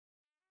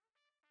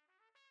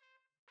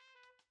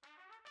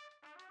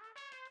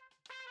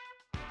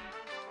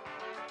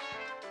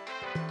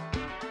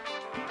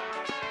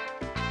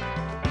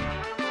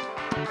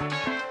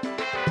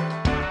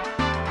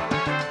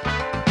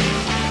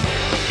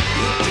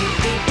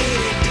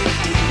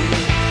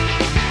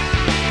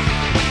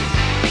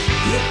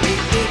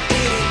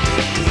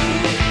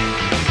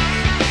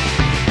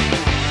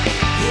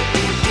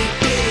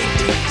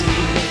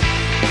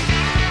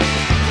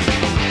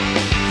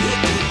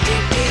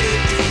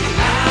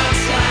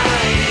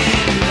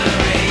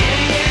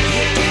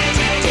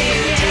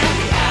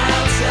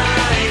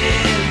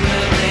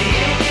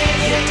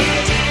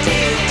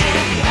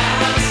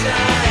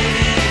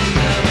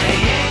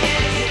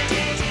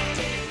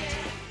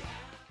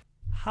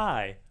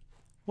Hi,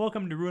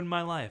 welcome to Ruin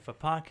My Life, a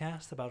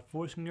podcast about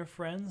forcing your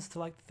friends to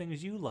like the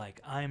things you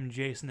like. I'm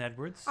Jason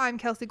Edwards. I'm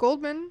Kelsey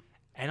Goldman.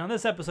 And on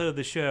this episode of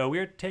the show, we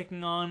are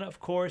taking on, of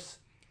course,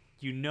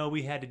 you know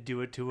we had to do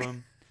it to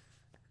him.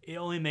 It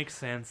only makes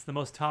sense. The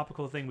most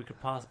topical thing we could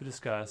possibly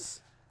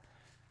discuss.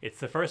 It's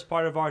the first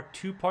part of our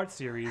two-part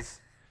series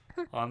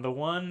on the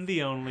one,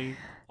 the only,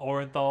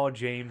 Orenthal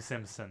James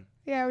Simpson.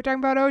 Yeah, we're talking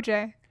about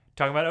OJ.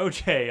 Talking about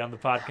OJ on the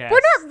podcast.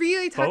 We're not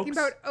really talking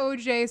folks. about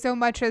OJ so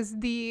much as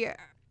the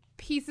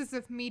pieces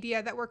of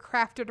media that were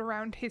crafted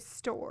around his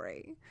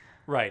story.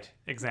 Right,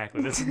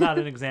 exactly. This is not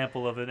an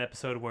example of an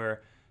episode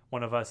where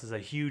one of us is a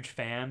huge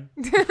fan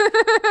and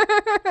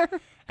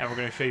we're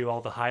going to show you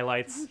all the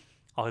highlights,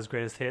 all his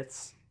greatest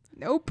hits.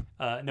 Nope.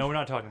 No, we're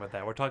not talking about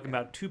that. We're talking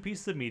about two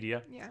pieces of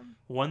media. Yeah.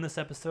 One this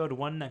episode,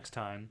 one next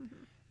time,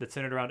 that's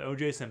centered around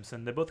O.J.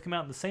 Simpson. They both come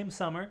out in the same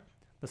summer,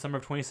 the summer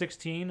of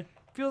 2016.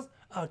 Feels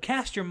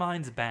cast your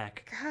minds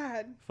back,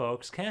 God.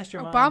 folks. Cast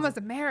your Obama's minds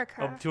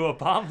America. to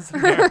Obama's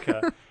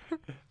America.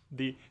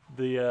 the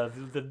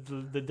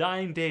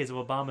dying days of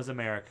Obama's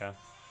America.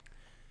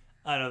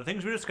 I know the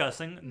things we're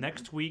discussing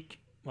next week.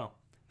 Well,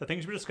 the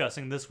things we're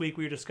discussing this week,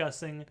 we're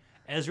discussing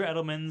Ezra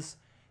Edelman's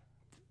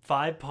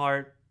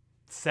 5-part,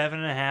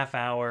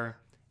 7.5-hour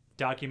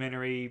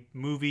documentary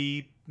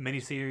movie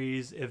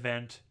miniseries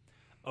event,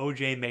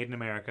 OJ Made in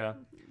America.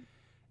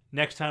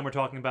 Next time we're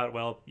talking about,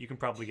 well, you can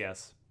probably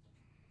guess.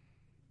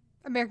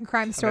 American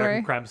Crime Story.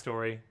 American Crime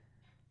Story.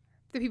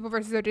 The People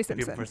versus O.J. Simpson.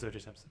 The People versus O.J.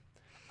 Simpson.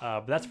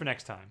 But that's for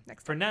next time.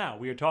 For now,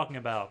 we are talking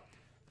about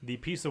the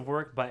piece of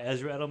work by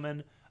Ezra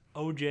Edelman,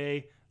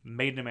 OJ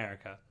Made in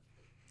America.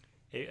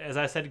 As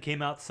I said, it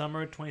came out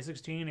summer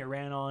 2016. It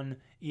ran on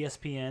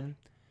ESPN.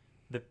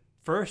 The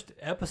first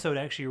episode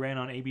actually ran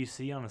on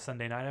ABC on a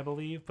Sunday night, I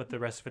believe, but the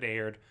rest of it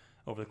aired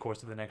over the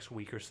course of the next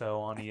week or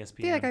so on ESPN.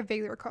 I feel like I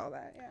vaguely recall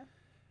that, yeah.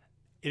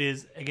 It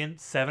is, again,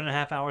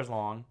 7.5 hours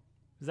long.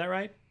 Is that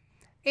right?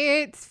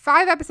 It's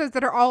 5 episodes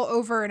that are all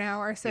over an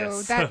hour, so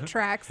Yes. that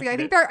tracks. Yeah, I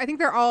think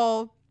they're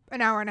all an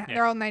hour and a half. Yeah.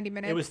 They're all 90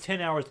 minutes. It was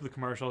 10 hours with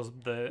commercials.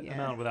 The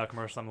amount without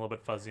commercials I'm a little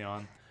bit fuzzy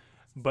on.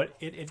 But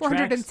it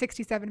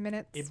 467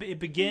 minutes. It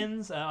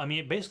begins,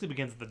 it basically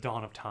begins at the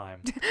dawn of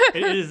time.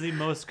 It is the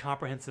most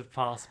comprehensive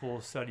possible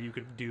study you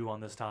could do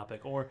on this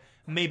topic, or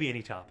maybe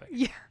any topic.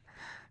 Yeah.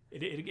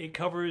 It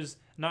covers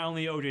not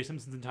only O.J.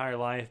 Simpson's entire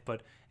life,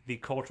 but the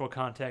cultural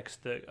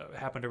context that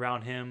happened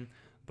around him,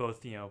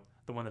 both, the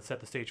one that set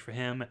the stage for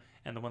him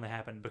and the one that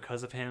happened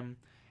because of him,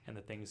 and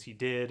the things he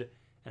did,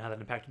 and how that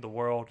impacted the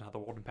world, and how the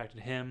world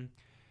impacted him.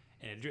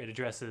 And it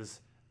addresses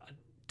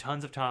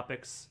tons of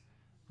topics: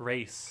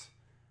 race,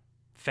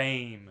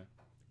 fame,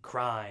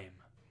 crime,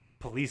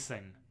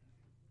 policing,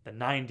 the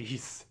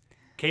 90s,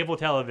 cable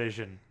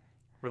television,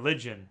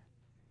 religion,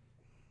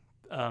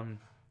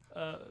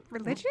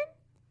 Religion?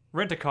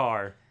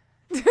 rent-a-car,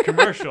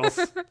 commercials,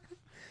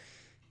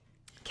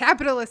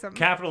 Capitalism.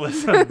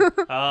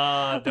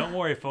 Don't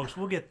worry, folks.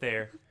 We'll get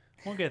there.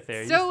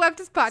 Still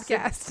Leftist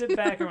podcast. Sit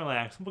back and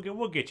relax.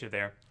 We'll get you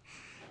there.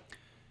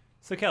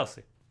 So,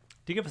 Kelsey,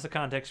 to give us a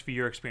context for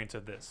your experience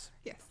of this.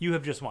 Yes. You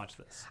have just watched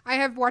this. I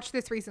have watched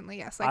this recently,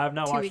 yes, I have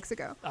not 2 watched- weeks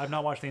ago. I've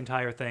not watched the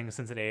entire thing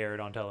since it aired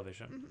on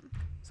television.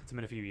 So it's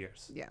been a few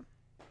years. Yeah.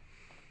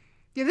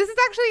 Yeah, this is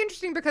actually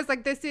interesting because,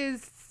 this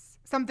is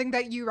something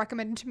that you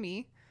recommended to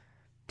me,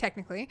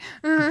 technically.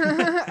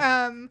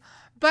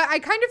 But I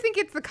kind of think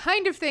it's the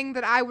kind of thing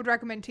that I would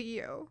recommend to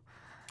you.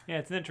 Yeah,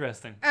 it's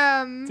interesting.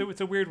 So It's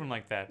a weird one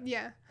like that.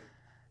 yeah.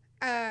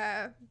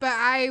 But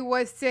I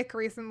was sick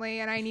recently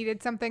and I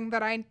needed something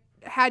that I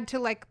had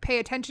to pay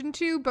attention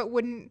to, but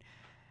would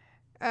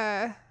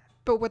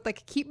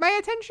keep my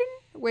attention,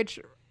 which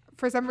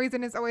for some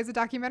reason is always a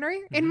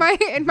documentary in my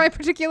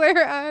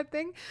particular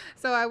thing.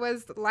 So I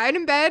was lying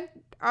in bed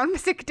on my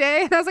sick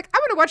day and I was like,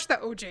 I'm gonna watch the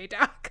OJ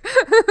doc.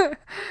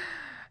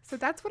 So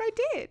that's what I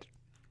did.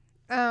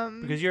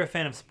 Because you're a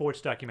fan of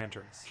sports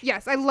documentaries.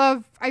 Yes, I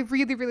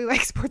really, really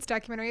like sports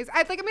documentaries.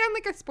 I'm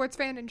a sports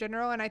fan in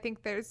general, and I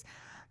think there's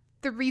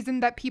the reason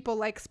that people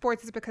like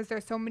sports is because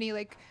there's so many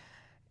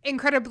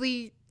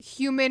incredibly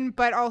human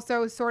but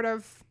also sort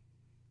of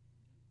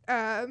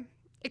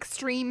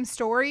extreme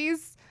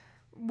stories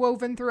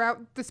woven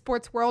throughout the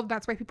sports world.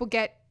 That's why people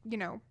get,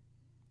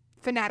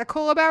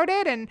 fanatical about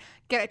it and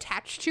get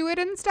attached to it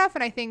and stuff.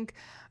 And I think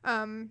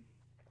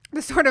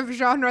the sort of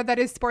genre that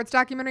is sports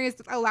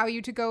documentaries allow you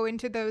to go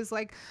into those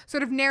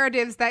sort of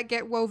narratives that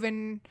get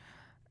woven,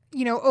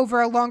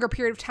 over a longer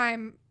period of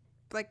time,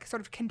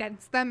 sort of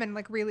condense them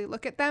and really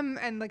look at them.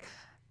 And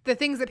the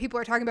things that people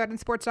are talking about in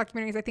sports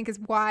documentaries, I think is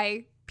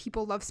why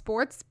people love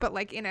sports, but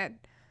in a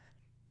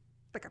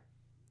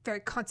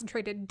very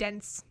concentrated,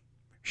 dense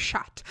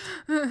shot.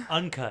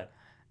 Uncut.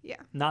 Yeah.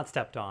 Not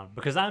stepped on.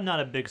 Because I'm not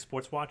a big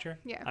sports watcher.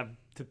 Yeah.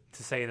 To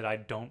say that I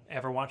don't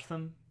ever watch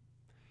them.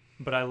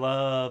 But I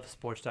love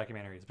sports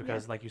documentaries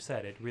because, like you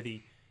said,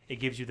 it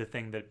gives you the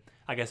thing that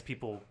I guess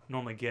people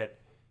normally get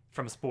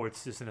from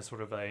sports, just in a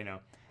sort of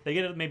they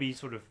get it maybe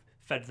sort of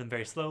fed to them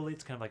very slowly.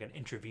 It's kind of like an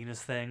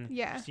intravenous thing.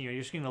 Yeah. Just, you're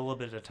just getting a little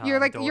bit at a time. You're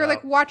dole like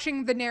out.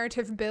 watching the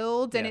narrative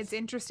build, and Yes. it's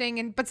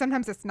interesting, but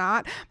sometimes it's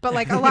not. But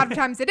like a lot of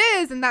times it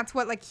is, and that's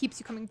what like keeps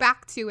you coming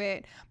back to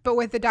it. But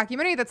with the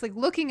documentary that's like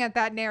looking at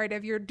that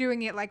narrative, you're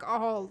doing it like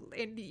all.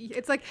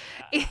 It's like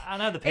I don't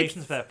have the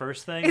patience for that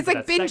first thing. it's but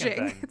like that second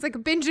binging. thing, It's like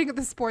binging of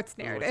the sports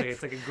ooh, narrative.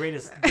 it's like a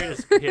greatest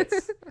hits.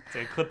 It's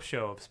like a clip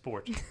show of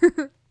sport.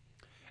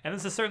 And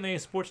this is certainly a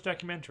sports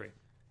documentary,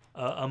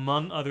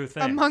 among other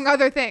things. Among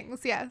other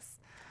things, yes.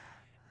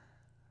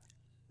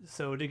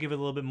 So to give it a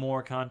little bit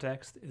more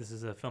context, this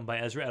is a film by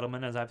Ezra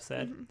Edelman, as I've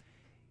said. Mm-hmm.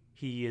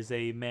 He is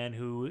a man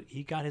who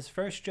he got his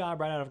first job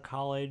right out of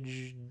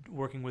college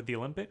working with the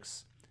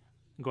Olympics,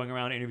 going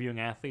around interviewing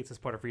athletes as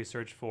part of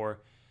research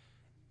for,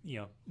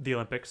 the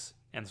Olympics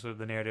and sort of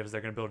the narratives they're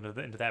going to build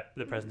into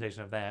the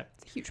presentation of that.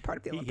 It's a huge part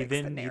of the He Olympics,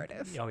 the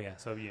narrative. oh yeah,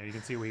 so you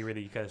can see where he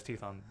really got his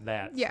teeth on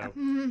that. Yeah. So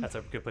Mhm. that's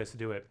a good place to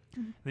do it.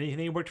 Then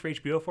he worked for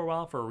HBO for a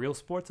while for Real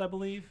Sports, I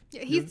believe.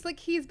 Yeah, he's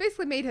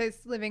basically made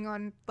his living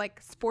on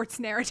like sports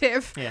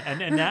narrative. Yeah,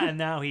 and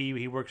now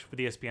he works with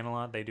ESPN a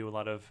lot. They do a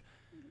lot of,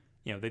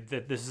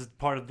 this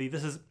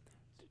is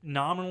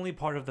nominally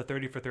part of the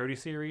 30 for 30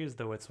 series,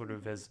 though it sort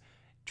of has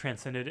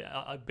transcended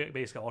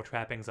basically all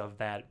trappings of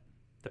that,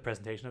 the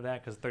presentation of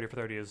that, because 30 for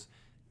 30 is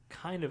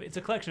it's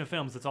a collection of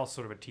films that's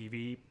also sort of a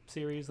TV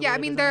series. Yeah, I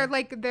mean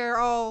they're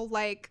all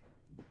like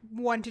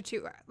 1 to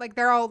 2, like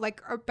they're all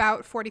like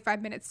about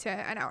 45 minutes to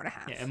an hour and a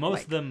half. Yeah, and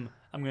most of them,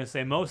 I'm going to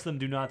say, most of them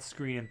do not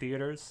screen in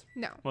theaters.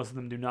 No. Most of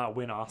them do not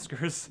win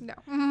Oscars. No.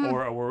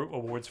 Or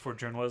awards for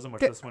journalism,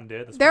 which this one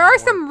did. There are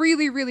some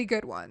really, really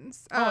good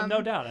ones. Oh,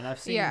 no doubt. And I've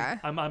seen, yeah.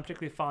 I'm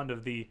particularly fond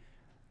of the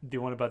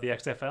one about the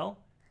XFL.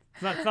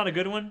 It's not a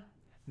good one.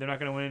 They're not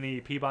going to win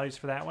any Peabodys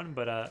for that one,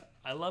 but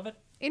I love it.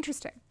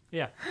 Interesting.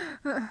 Yeah.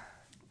 What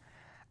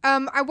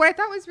I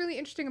thought was really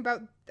interesting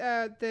about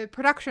the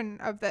production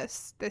of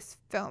this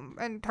film,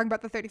 and talking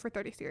about the 30 for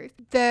 30 series,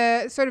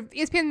 the sort of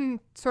ESPN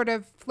sort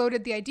of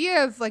floated the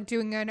idea of like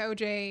doing an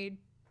OJ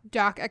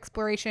doc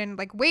exploration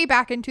like way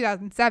back in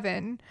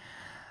 2007.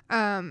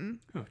 Ooh,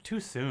 too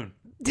soon.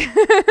 He He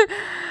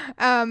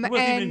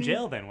wasn't even in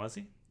jail then, was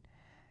he?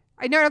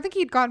 I don't think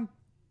he'd gone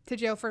to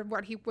jail for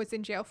what he was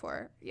in jail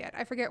for yet.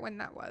 I forget when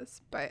that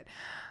was, but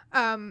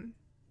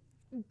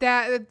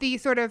that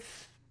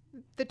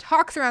the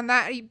talks around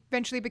that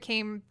eventually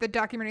became the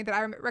documentary that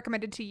I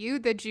recommended to you,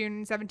 the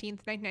June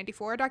 17th,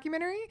 1994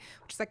 documentary,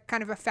 which is like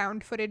kind of a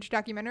found footage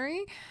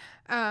documentary.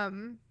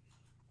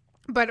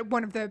 But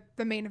one of the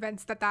main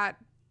events that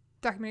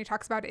documentary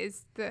talks about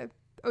is the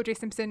O.J.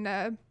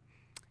 Simpson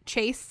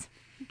chase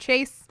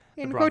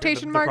in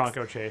quotation marks. The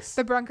Bronco chase.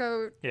 The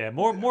Bronco. Yeah,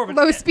 more of an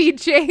low speed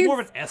chase.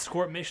 More of an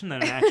escort mission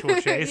than an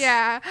actual chase.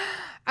 Yeah.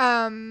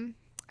 And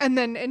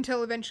then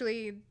until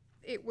eventually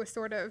it was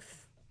sort of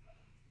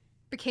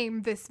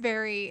became this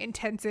very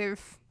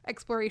intensive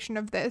exploration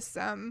of this.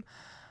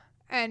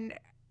 And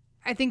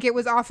I think it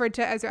was offered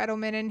to Ezra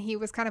Edelman, and he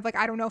was kind of like,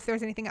 I don't know if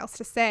there's anything else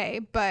to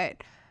say,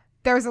 but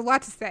there was a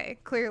lot to say,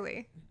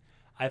 clearly.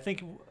 I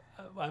think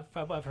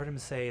I've heard him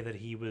say that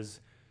he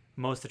was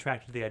most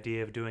attracted to the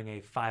idea of doing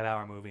a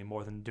 5-hour movie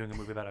more than doing a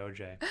movie about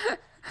OJ.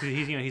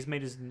 He's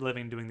made his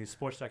living doing these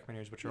sports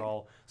documentaries, which are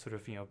all sort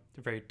of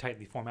very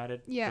tightly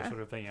formatted. Yeah.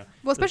 Sort of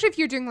well, especially if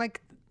you're doing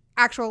like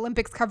actual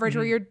Olympics coverage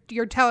where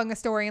you're telling a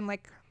story in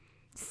like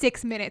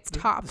 6 minutes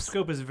tops. The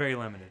scope is very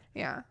limited.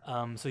 Yeah.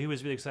 So he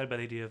was really excited by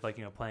the idea of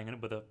playing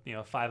it with a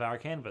 5-hour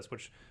canvas,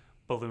 which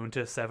ballooned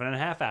to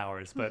 7.5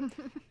 hours. But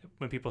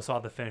when people saw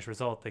the finished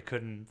result, they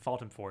couldn't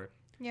fault him for it.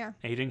 Yeah.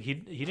 And he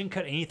didn't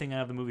cut anything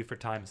out of the movie for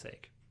time's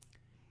sake.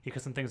 He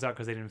cut some things out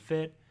because they didn't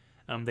fit.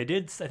 They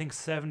did, I think,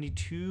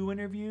 72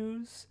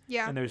 interviews.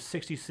 Yeah. And there's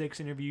 66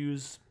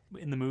 interviews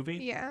in the movie.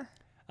 Yeah.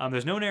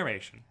 There's no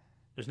narration.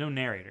 There's no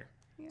narrator.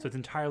 Yeah. So it's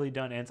entirely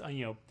done. And it's,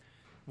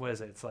 what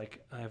is it? It's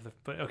like,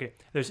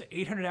 there's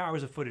 800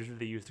 hours of footage that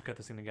they used to cut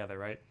this thing together,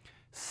 right?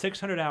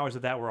 600 hours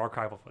of that were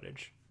archival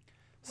footage.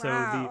 So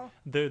wow.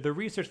 the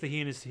research that he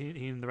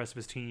and the rest of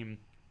his team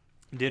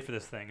did for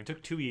this thing, it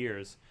took 2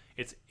 years.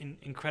 It's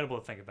incredible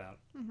to think about.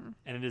 Mm-hmm.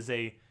 And it is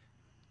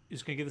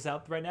just going to get this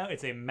out right now.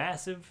 It's a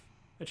massive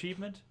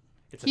achievement.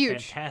 It's huge. A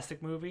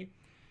fantastic movie.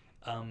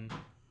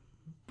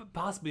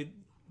 Possibly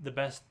the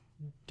best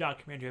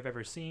documentary I've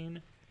ever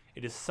seen.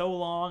 It is so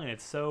long and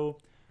it's so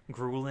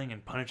grueling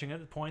and punishing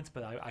at points,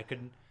 but I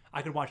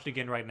could watch it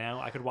again right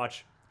now. I could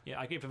watch,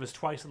 if it was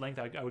twice the length,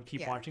 I would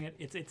keep watching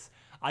it.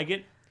 I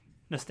get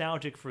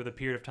nostalgic for the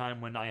period of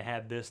time when I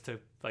had this to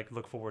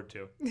look forward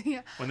to.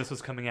 Yeah. When this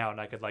was coming out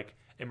and I could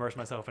immerse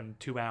myself in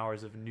 2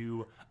 hours of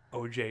new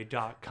OJ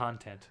doc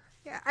content.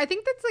 Yeah, I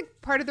think that's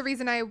part of the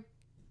reason I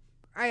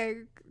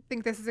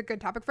think this is a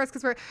good topic for us,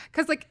 because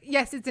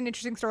yes, it's an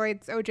interesting story,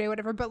 it's OJ,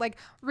 whatever, but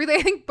really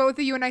I think both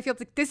of you and I feel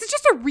this is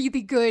just a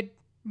really good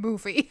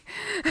movie.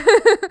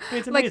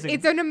 It's amazing.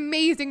 It's an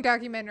amazing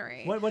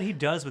documentary. What he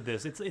does with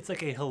this, it's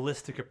like a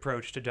holistic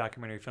approach to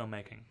documentary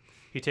filmmaking.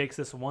 He takes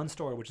this one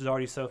story, which is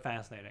already so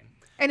fascinating,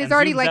 and it's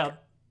already zooms out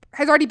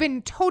has already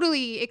been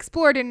totally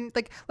explored, and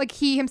like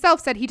he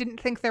himself said he didn't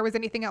think there was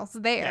anything else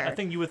there. Yeah, I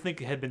think you would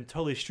think it had been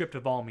totally stripped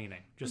of all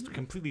meaning, just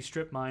completely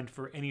stripped mined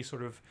for any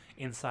sort of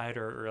insight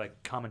or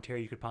like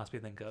commentary you could possibly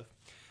think of.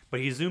 But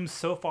he zooms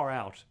so far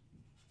out,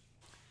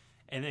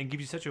 and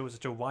gives you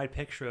such a wide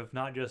picture of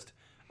not just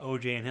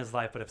OJ and his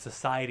life, but of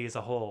society as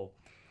a whole,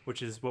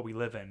 which is what we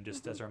live in.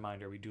 Just as a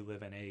reminder, we do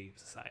live in a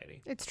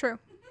society. It's true.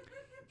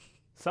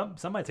 Some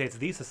might say it's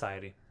the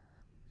society.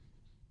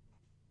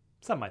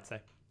 Some might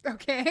say.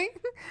 Okay.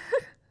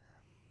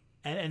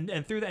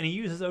 And through that, and he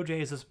uses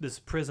OJ as this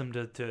prism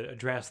to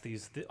address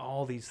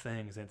all these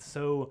things. And it's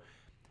so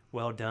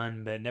well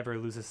done, but it never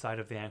loses sight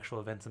of the actual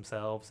events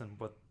themselves and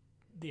what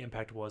the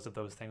impact was of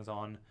those things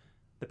on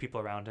the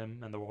people around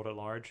him and the world at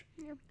large.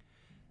 Yeah.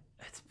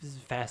 It's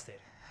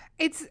fascinating.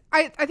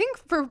 I think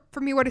for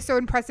me what is so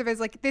impressive is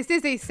like this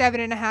is a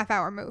 7.5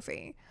 hour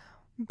movie,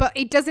 but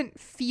it doesn't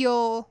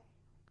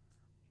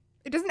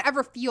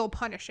ever feel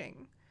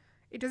punishing.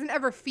 It doesn't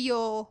ever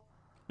feel.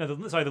 No,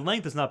 the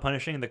length is not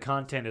punishing. The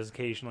content is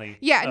occasionally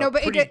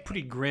but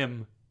pretty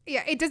grim.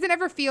 Yeah, it doesn't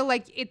ever feel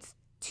like it's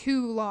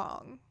too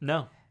long.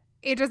 No,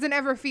 it doesn't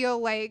ever feel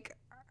like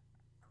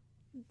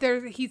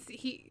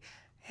he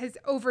has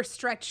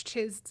overstretched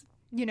his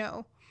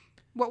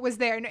what was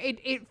there, and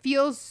it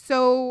feels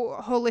so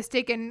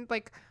holistic and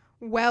like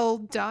well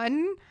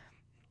done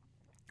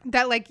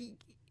that like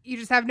you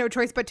just have no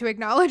choice but to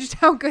acknowledge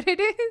how good it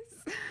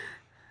is.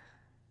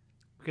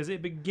 Because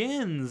it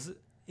begins,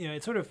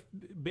 it's sort of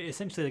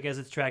essentially like as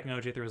it's tracking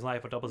OJ through his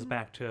life, it doubles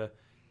back to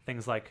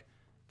things like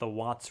the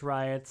Watts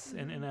riots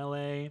in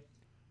LA,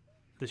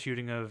 the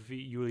shooting of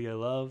Yulia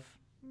Love.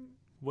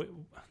 What?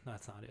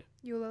 That's not it.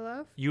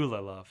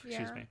 Eula Love,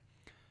 excuse me.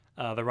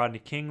 The Rodney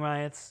King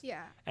riots.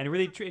 Yeah. And it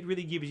really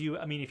gives you,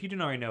 I mean, if you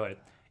didn't already know it,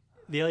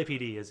 the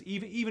LAPD is,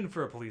 even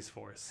for a police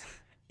force,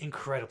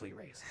 incredibly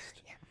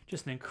racist. Yeah.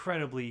 Just an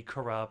incredibly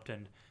corrupt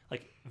and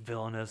like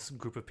villainous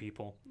group of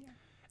people. Yeah.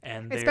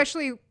 And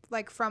especially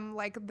like from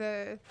like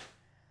the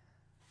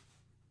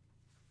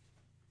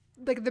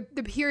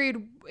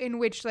period in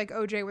which like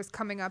OJ was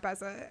coming up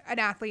as an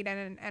athlete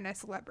and a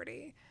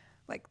celebrity.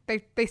 Like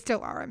they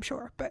still are, I'm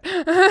sure, but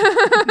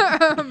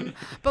but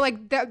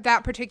like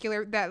that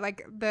particular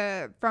like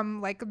the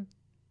from like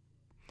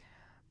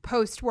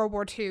post World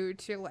War II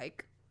to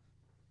like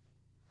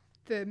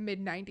the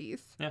mid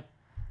 90s. Yeah,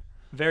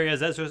 very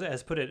as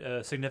put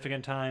it,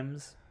 significant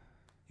times,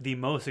 the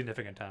most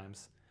significant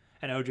times,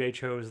 and OJ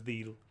chose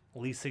the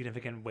least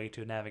significant way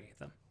to navigate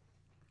them.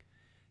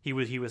 He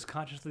was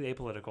consciously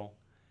apolitical,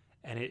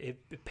 and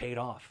it paid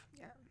off.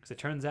 Yeah, because it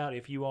turns out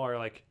if you are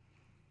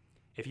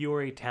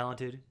a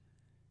talented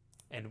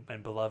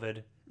and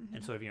beloved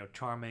and sort of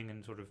charming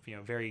and sort of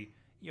very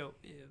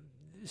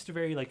just a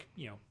very like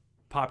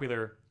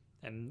popular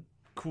and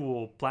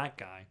cool black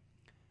guy,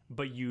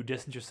 but you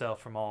distance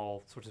yourself from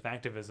all sorts of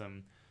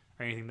activism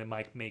or anything that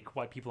might make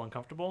white people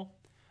uncomfortable,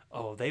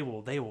 they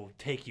will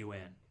take you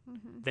in.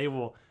 Mm-hmm.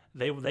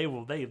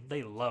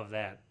 They love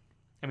that.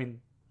 I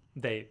mean,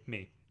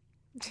 me.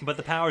 But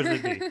the powers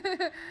that be.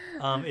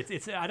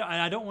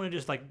 I don't want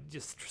to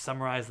just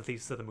summarize the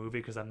thesis of the movie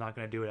because I'm not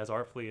going to do it as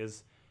artfully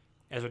as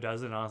Ezra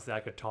does it. And honestly, I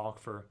could talk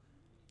for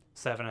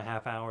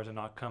 7.5 hours and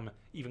not come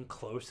even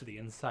close to the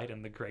insight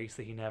and the grace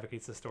that he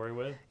navigates the story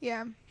with.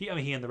 Yeah. He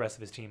and the rest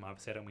of his team,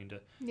 obviously, I don't mean to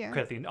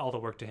credit all the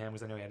work to him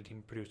because I know he had a team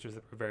of producers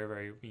that were very,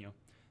 very,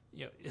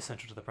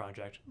 essential to the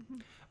project. Mm-hmm.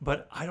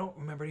 But I don't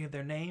remember any of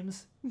their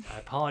names. I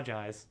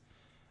apologize.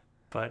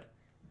 But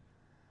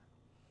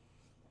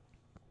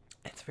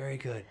it's very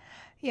good.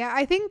 Yeah,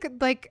 I think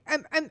like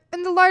and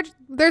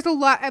there's a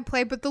lot at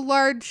play, but the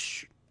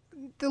large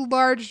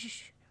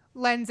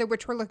lens at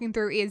which we're looking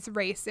through is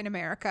race in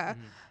America,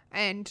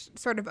 and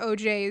sort of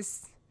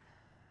OJ's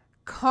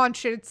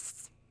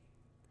conscious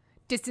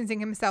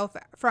distancing himself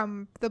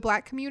from the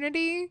black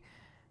community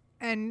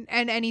and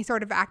any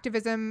sort of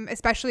activism,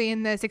 especially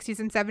in the 60s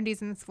and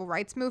 70s in the civil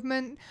rights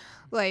movement.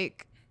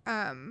 Like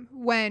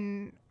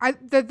when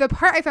the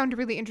part I found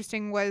really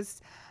interesting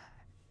was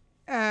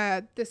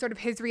the sort of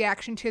his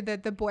reaction to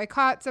the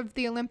boycotts of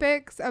the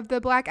Olympics of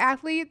the black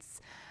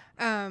athletes,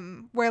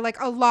 where like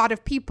a lot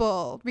of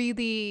people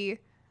really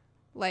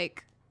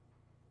like,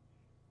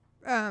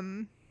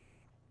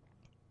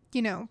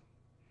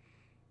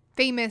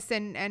 famous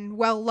and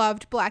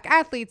well-loved black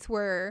athletes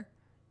were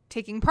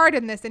taking part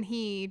in this, and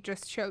he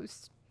just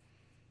chose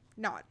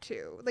not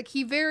to. Like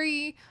he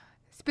very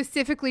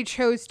specifically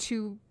chose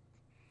to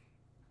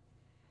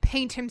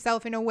paint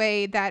himself in a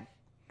way that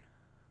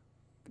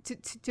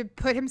to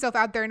put himself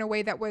out there in a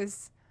way that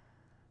was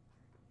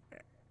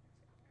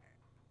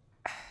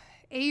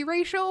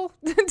aracial.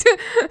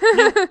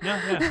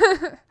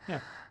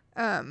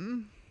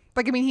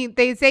 Like I mean,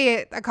 they say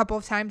it a couple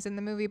of times in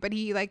the movie, but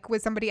he like when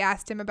somebody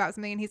asked him about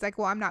something, and he's like,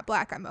 "Well, I'm not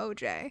black, I'm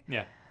OJ."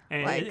 Yeah,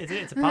 and like,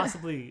 it's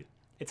possibly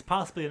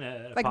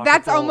an like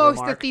that's almost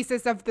remark. the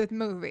thesis of the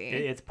movie.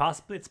 It's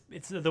possibly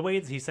it's the way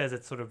he says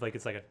it's sort of like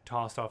it's like a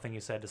tossed off thing you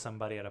said to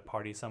somebody at a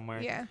party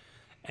somewhere. Yeah,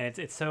 and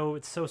it's so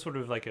sort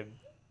of like a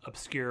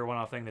obscure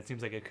one-off thing that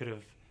seems like it could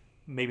have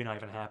maybe not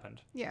even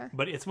happened. Yeah.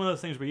 But it's one of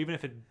those things where even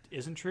if it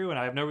isn't true, and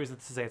I have no reason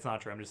to say it's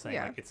not true, I'm just saying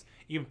Yeah. like it's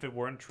even if it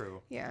weren't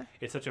true, Yeah.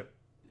 it's such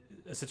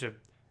a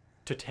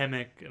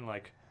totemic and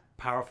like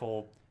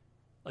powerful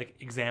like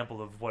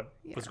example of what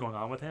was going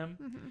on with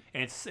him,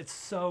 and it's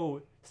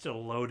so still a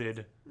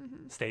loaded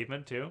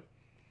statement too,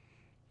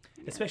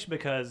 especially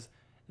because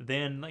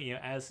then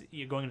as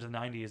you're going into the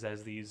 90s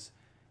as these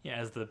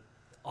as the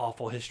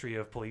awful history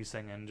of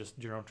policing and just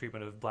general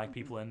treatment of black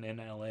people in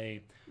LA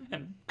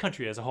and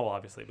country as a whole,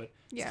 obviously, but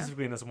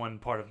specifically in this one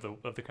part of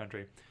the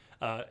country,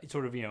 it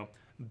sort of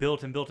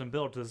built and built and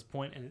built to this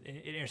point, and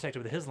it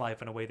intersected with his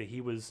life in a way that he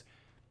was,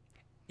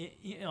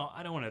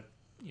 I don't want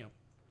to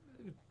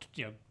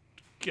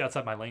get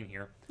outside my lane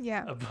here,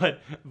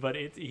 but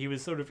he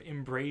was sort of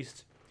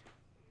embraced,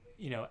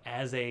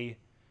 as a,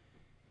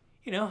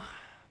 I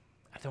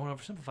don't want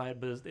to oversimplify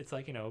it, but it's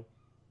like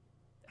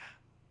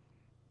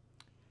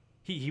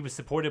He was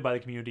supported by the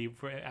community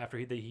after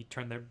he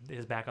turned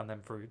his back on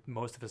them for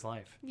most of his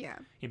life. Yeah.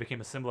 He became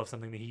a symbol of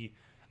something that he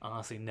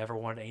honestly never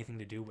wanted anything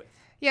to do with.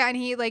 Yeah, and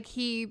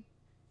he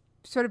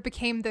sort of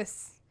became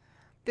this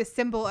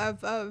symbol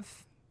of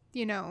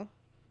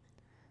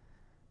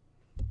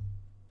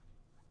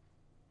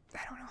I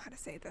don't know how to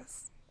say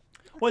this.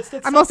 Well,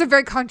 I'm also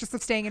very conscious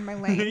of staying in my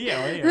lane.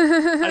 yeah.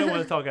 I don't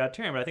want to talk out of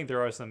turn, but I think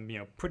there are some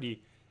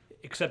pretty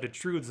accepted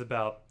truths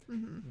about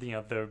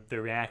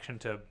the reaction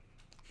to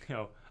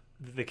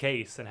the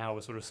case and how it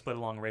was sort of split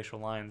along racial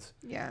lines.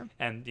 Yeah.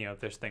 And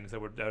there's things that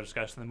were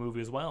discussed in the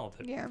movie as well.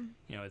 That,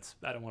 it's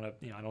I don't want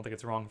to I don't think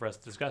it's wrong for us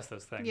to discuss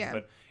those things. Yeah.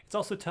 But it's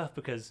also tough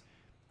because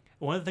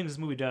one of the things this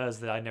movie does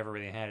that I never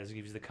really had is it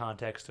gives you the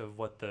context of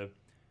what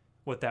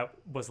that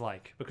was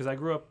like. Because I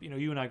grew up,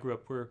 you and I grew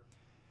up, we're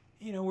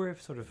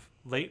sort of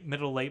late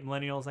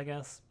millennials, I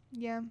guess.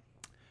 Yeah.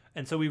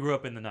 And so we grew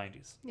up in the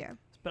 90s. Yeah.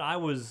 But I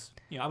was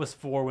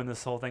 4 when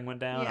this whole thing went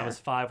down. Yeah. I was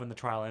 5 when the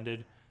trial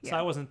ended. So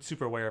I wasn't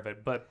super aware of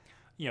it. But,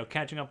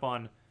 catching up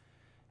on,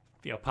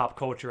 pop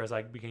culture as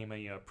I became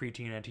a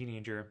preteen and a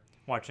teenager,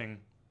 watching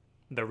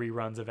the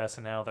reruns of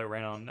SNL that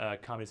ran on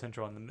Comedy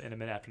Central in the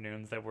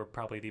mid-afternoons that were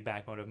probably the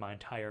backbone of my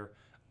entire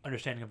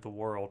understanding of the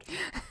world.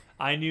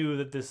 I knew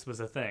that this was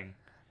a thing.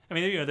 I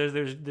mean,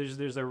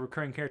 there's a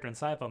recurring character in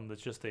Seinfeld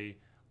that's just a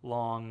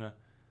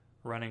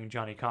long-running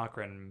Johnny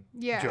Cochran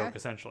joke,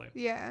 essentially.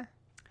 Yeah.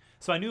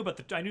 So I knew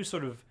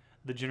sort of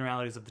the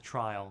generalities of the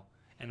trial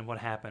and what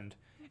happened,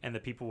 and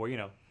that people were,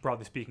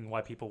 broadly speaking, why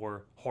people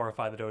were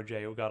horrified that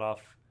OJ got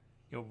off,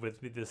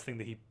 with this thing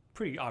that he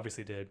pretty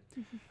obviously did.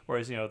 Mm-hmm.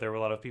 Whereas, there were a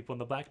lot of people in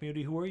the black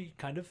community who were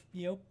kind of,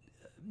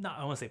 not,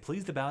 I want to say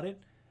pleased about it,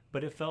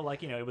 but it felt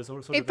like, it was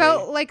sort of. It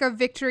felt like a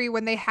victory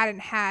when they hadn't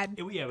had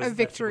a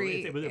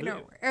victory.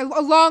 A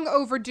long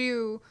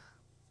overdue,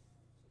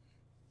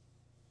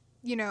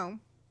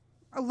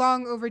 a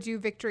long overdue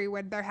victory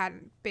when there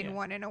hadn't been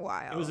one in a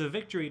while. It was a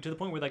victory to the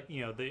point where, like,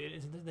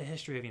 the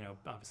history of,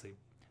 obviously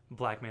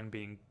black men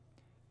being,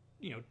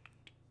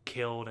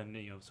 killed and,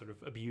 sort of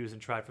abused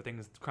and tried for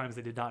crimes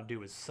they did not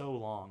do is so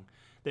long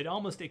that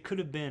it could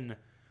have been,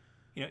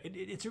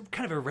 it's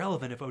kind of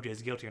irrelevant if OJ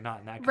is guilty or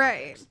not in that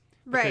context.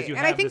 Right.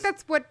 And I think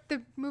that's what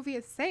the movie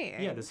is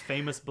saying. Yeah, this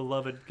famous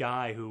beloved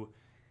guy who,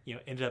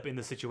 ended up in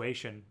the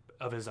situation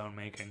of his own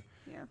making.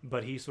 Yeah.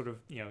 But he sort of,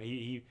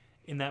 he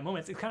in that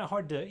moment, it's kind of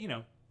hard to,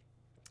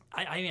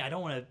 I mean, I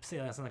don't want to say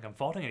that like I'm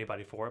faulting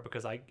anybody for it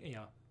because I,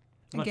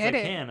 as much as I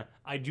can,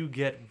 I do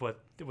get what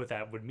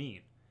that would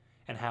mean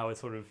and how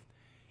it's sort of,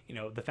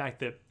 the fact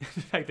that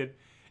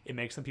it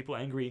makes some people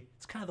angry.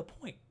 It's kind of the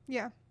point.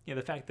 Yeah.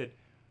 The fact that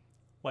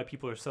white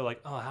people are so like,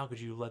 oh, how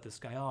could you let this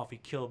guy off? He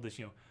killed this,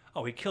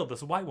 he killed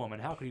this white woman.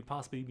 How could he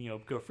possibly,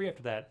 go free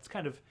after that? It's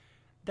kind of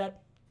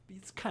that.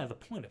 It's kind of the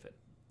point of it.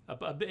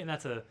 And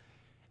that's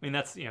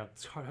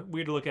it's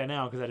weird to look at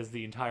now because that is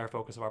the entire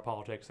focus of our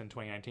politics in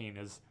 2019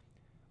 is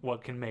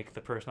what can make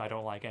the person I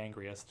don't like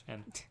angriest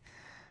and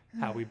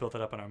how we built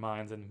it up in our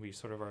minds, and we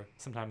sort of are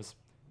sometimes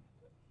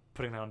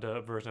putting that onto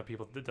a version of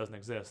people that doesn't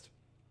exist.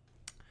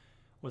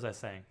 What was I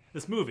saying?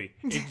 This movie,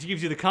 it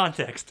gives you the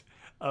context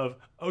of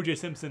O.J.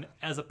 Simpson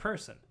as a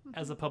person,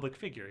 as a public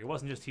figure. It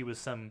wasn't just he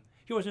wasn't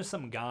just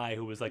some guy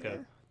who was like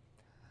a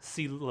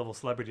C-level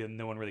celebrity that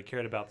no one really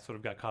cared about, sort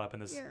of got caught up in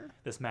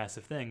this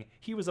massive thing.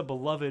 He was a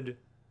beloved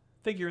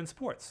figure in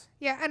sports.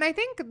 Yeah, and I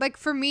think, like,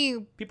 for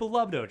me, people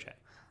loved OJ.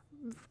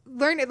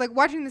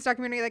 Watching this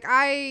documentary, like,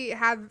 I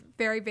have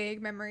very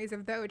vague memories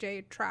of the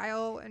OJ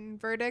trial and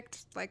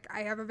verdict. Like,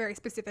 I have a very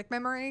specific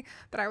memory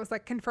that I was,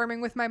 like, confirming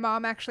with my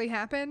mom actually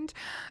happened.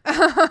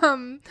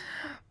 But,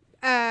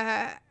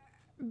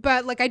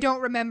 like, I don't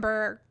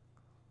remember.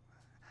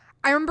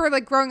 I remember,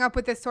 like, growing up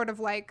with this sort of,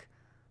 like,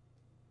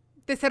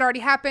 this had already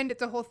happened.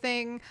 It's a whole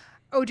thing.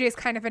 OJ is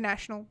kind of a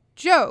national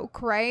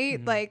joke, right?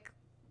 Mm-hmm. Like,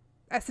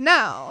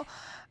 SNL.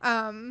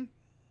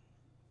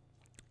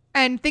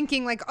 And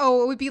thinking, like,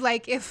 oh, it would be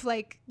like if,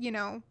 like, I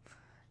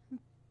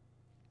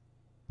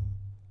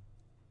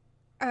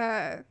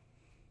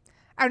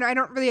don't know.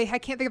 I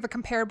can't think of a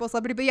comparable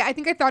celebrity, but yeah, I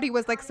think I thought he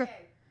was like, so,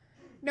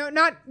 No,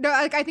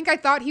 like, I think I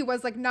thought he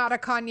was, like, not a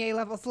Kanye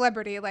level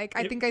celebrity. Like,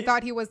 I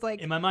thought he was,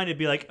 like... In my mind, it'd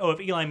be like, oh, if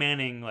Eli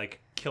Manning,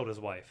 like, killed his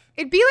wife.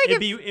 It'd be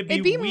like...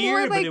 It'd be weird,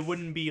 more, like, but it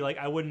wouldn't be, like,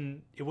 it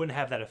wouldn't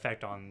have that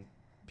effect on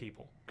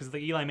people. Because,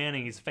 like, Eli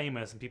Manning, he's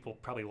famous, and people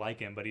probably like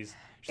him, but he's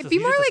just a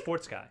like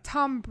sports guy.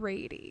 Tom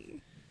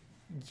Brady.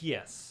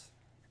 Yes.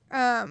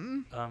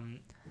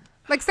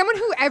 Like, someone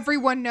who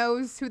everyone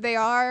knows who they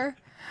are,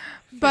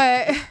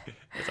 but...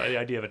 That's the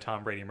idea of a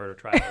Tom Brady murder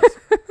trial is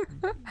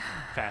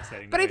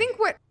fascinating. But I think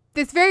what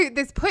this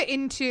put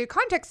into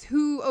context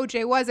who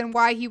OJ was and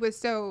why he was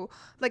so,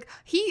 like,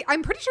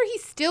 I'm pretty sure he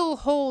still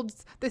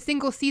holds the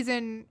single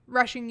season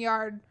rushing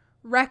yard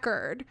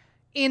record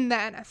in the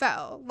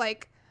NFL.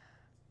 Like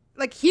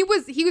he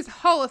was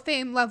Hall of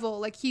Fame level.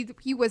 Like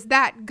he was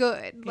that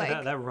good. Yeah,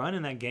 like that run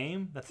in that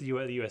game, that's the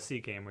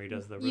USC game where he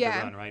does the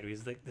run, right?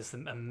 He's like this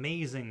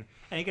amazing.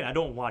 And again, I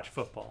don't watch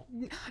football.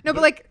 No,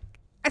 but like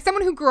as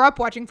someone who grew up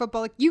watching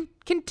football, like you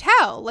can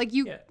tell. Like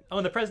you. Yeah. Oh,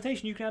 in the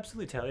presentation, you can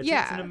absolutely tell. It's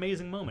an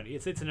amazing moment.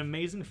 It's an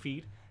amazing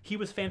feat. He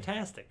was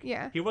fantastic.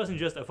 Yeah. He wasn't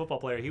just a football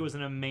player. He was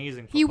an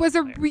amazing football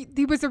player.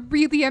 He was a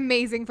really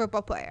amazing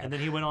football player. And then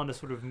he went on to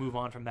sort of move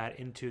on from that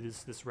into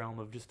this realm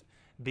of just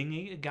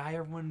being a guy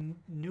everyone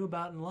knew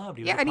about and loved.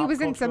 And he was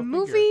in some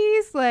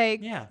movies,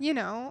 like, you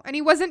know, and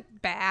he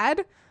wasn't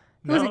bad.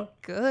 He wasn't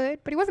good,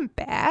 but he wasn't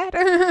bad.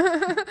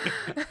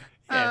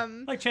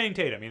 Like Channing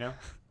Tatum, you know?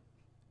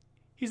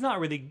 He's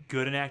not really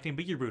good in acting,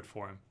 but you root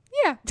for him.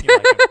 Yeah. You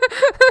like him.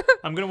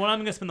 I'm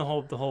gonna spend the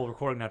whole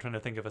recording now trying to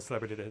think of a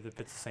celebrity that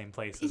fits the same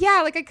place.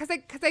 Yeah, like because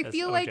I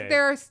feel OJ. like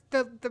there's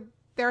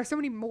there are so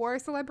many more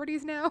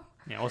celebrities now.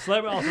 Yeah,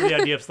 well, also the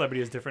idea of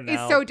celebrity is different now.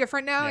 It's so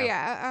different now.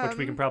 Yeah. Which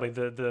we can probably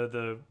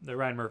the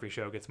Ryan Murphy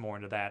show gets more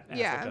into that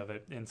aspect of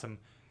it in some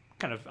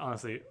kind of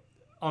honestly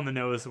on the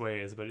nose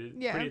ways, but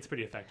it's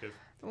pretty effective.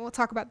 We'll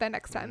talk about that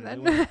next time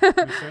then. We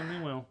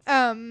certainly will.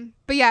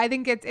 But yeah, I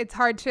think it's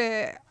hard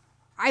to.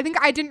 I think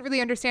I didn't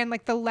really understand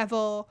like the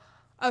level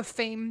of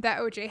fame that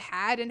OJ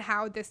had and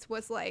how this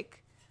was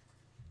like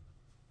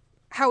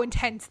how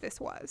intense this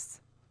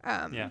was.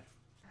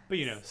 But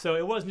you know, so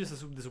it wasn't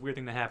just this weird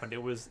thing that happened.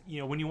 It was, you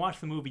know, when you watch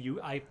the movie,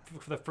 I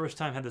for the first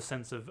time had the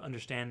sense of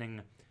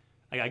understanding.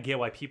 I get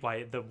why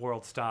the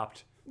world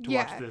stopped to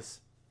watch this.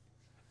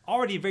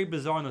 Already very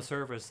bizarre on the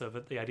surface of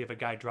it, the idea of a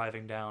guy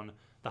driving down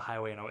the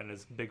highway in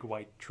his big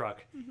white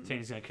truck, saying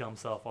he's going to kill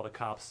himself while the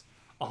cops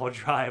all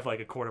drive like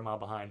a quarter mile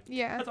behind.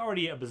 Yeah. That's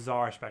already a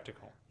bizarre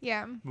spectacle.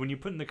 Yeah. When you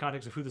put in the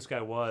context of who this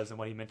guy was and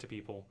what he meant to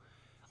people,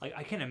 like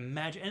I can't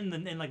imagine.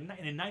 And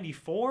in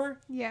 '94.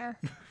 Yeah.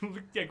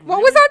 Like, what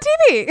was on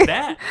TV?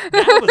 That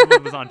was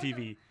what was on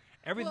TV.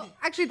 Everything. Well,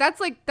 actually, that's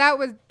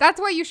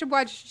why you should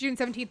watch June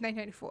 17th,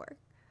 1994,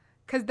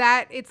 because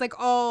it's like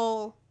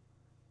all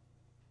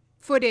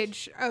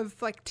footage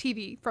of like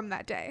TV from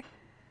that day,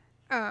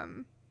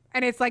 and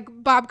it's like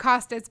Bob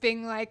Costas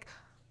being like,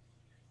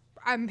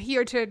 I'm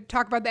here to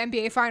talk about the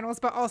NBA finals,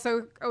 but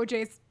also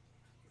OJ's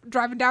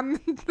driving down.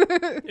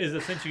 Is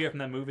the sense you get from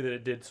that movie that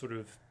it did sort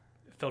of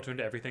filter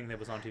into everything that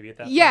was on TV at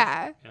that point?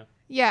 Yeah.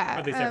 Or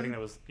at least everything that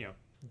was,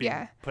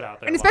 being put out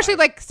there. And especially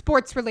like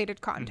sports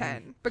related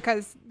content,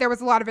 because there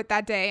was a lot of it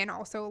that day. And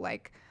also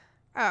like,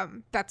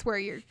 that's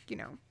where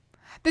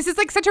this is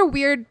like such a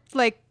weird,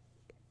 like,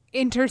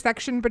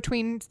 intersection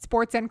between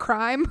sports and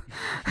crime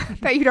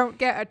that you don't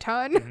get a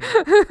ton.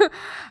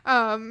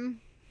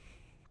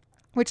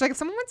 Which, like, if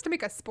someone wants to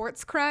make a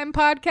sports crime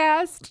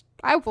podcast,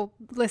 I will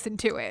listen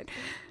to it.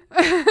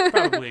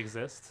 Probably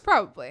exists.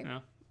 Probably.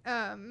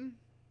 Yeah.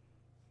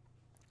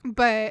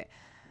 But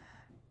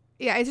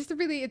yeah, it's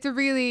a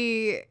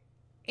really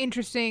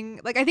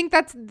interesting, like, I think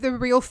that's the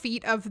real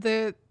feat of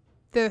the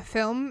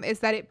film,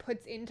 is that it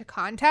puts into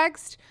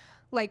context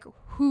like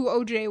who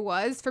OJ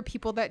was for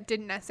people that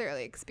didn't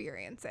necessarily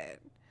experience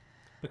it.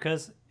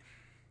 Because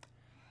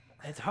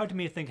it's hard to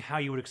me to think how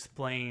you would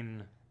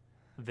explain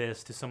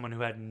this to someone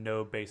who had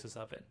no basis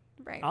of it.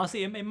 Right.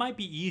 Honestly, it might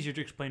be easier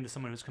to explain to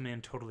someone who's coming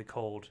in totally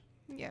cold.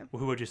 Yeah.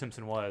 Who O.J.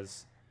 Simpson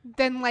was.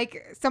 Than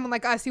like someone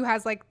like us who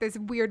has like this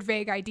weird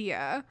vague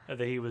idea that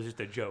he was just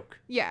a joke.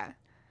 Yeah.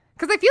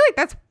 Because I feel like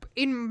that's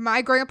in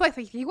my growing up life.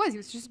 Like he was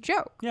just a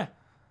joke. Yeah.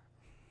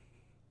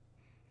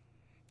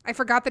 I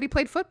forgot that he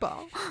played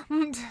football.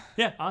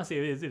 Yeah, honestly,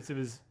 it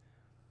was.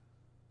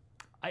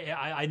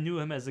 I knew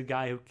him as a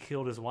guy who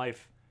killed his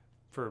wife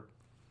for,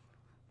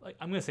 like,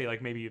 I'm gonna say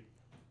like maybe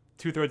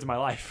 2/3 of my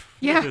life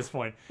at this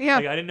point. Yeah.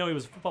 Like, I didn't know he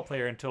was a football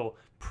player until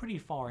pretty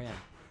far in.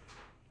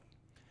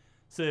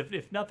 So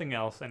if nothing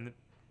else, and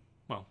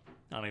well,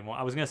 not anymore.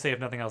 I was gonna say if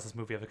nothing else, this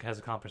movie has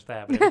accomplished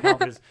that, but it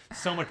accomplishes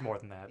so much more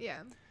than that.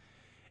 Yeah.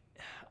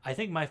 I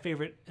think my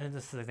favorite, and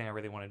this is the thing I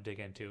really want to dig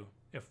into,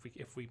 if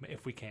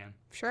we can.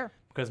 Sure.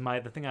 Because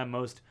the thing I don't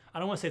want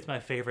to say it's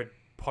my favorite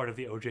part of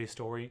the OJ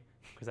story,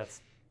 because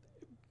that's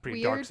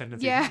pretty weird. Dark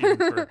sentence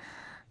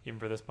even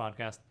for this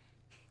podcast.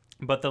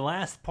 But the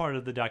last part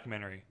of the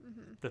documentary,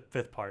 the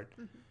fifth part,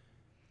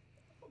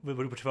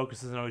 which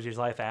focuses on OJ's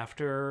life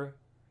after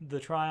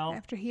the trial,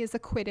 after he is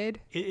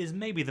acquitted, it is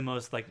maybe the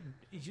most like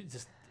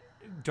just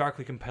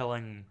darkly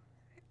compelling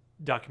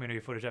documentary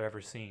footage I've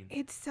ever seen.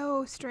 It's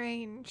so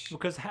strange.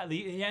 Because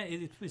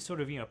it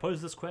sort of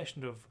poses this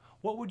question of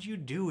what would you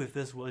do if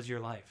this was your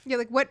life? Yeah,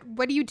 like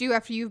what do you do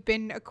after you've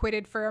been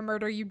acquitted for a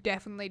murder you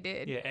definitely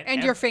did? Yeah,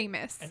 and you're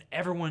famous. And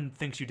everyone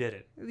thinks you did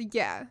it.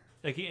 Yeah.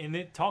 Like, and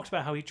it talks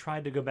about how he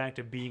tried to go back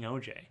to being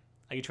OJ. Like,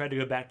 he tried to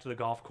go back to the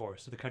golf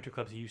course, to the country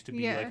clubs he used to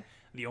be like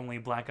the only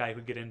black guy who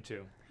could get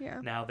into. Yeah.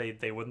 Now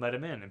they wouldn't let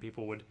him in, and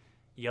people would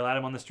yell at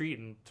him on the street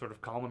and sort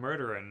of call him a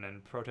murderer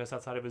and protest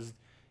outside of his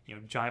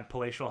giant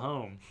palatial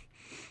home.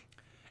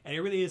 And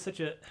it really is such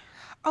a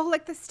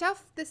like the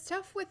stuff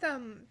with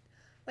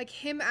like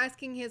him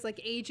asking his like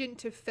agent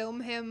to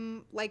film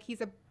him like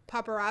he's a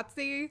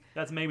paparazzi.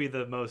 That's maybe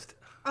the most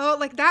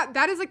like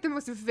that is like the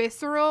most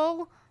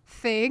visceral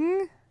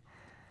thing.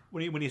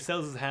 When he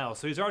sells his house,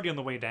 so he's already on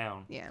the way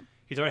down. Yeah.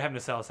 He's already having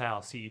to sell his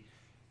house. He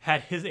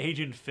had his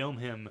agent film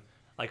him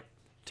like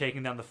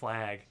taking down the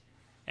flag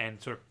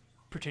and sort of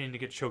pretending to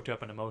get choked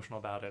up and emotional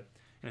about it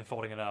and then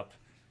folding it up.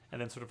 And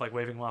then sort of like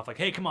waving him off like,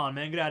 hey, come on,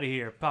 man, get out of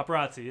here.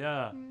 Paparazzi,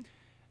 yeah.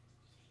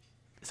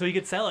 So he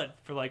could sell it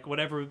for like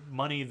whatever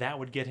money that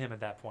would get him at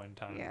that point in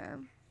time. Yeah.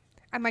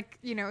 And like,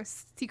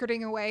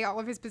 secreting away all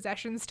of his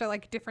possessions to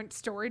like different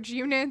storage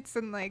units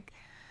and like.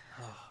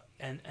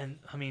 And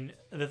I mean,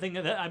 the thing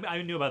that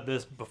I knew about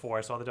this before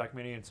I saw the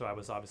documentary, and so I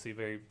was obviously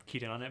very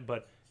keyed in on it,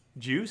 but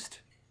Juiced.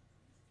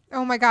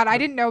 Oh my God, I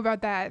didn't know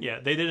about that. Yeah,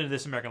 they did a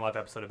This American Life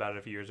episode about it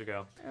a few years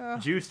ago.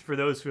 Juiced, for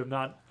those who have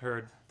not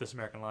heard This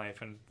American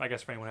Life, and I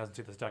guess for anyone who hasn't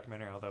seen this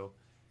documentary, although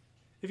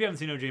if you haven't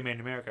seen OJ Made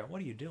in America,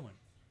 what are you doing?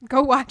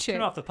 Go watch it.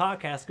 Turn off the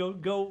podcast.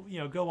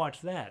 Go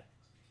watch that.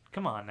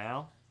 Come on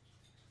now.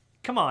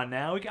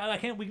 We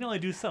can only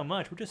do so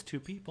much. We're just two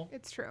people.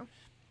 It's true.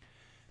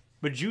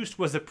 But Juiced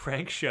was a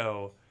prank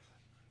show.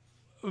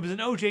 It was an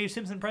O.J.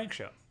 Simpson prank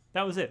show.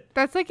 That was it.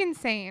 That's like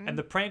insane. And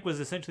the prank was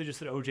essentially just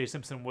that O.J.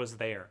 Simpson was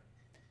there.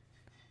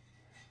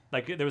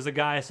 Like, there was a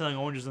guy selling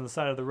oranges on the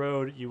side of the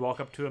road. You walk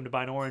up to him to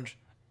buy an orange.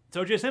 It's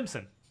O.J.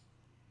 Simpson.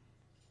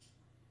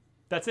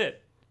 That's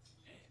it.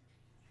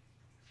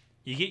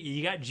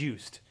 You got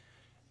juiced.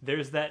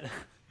 There's that.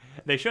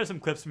 They show some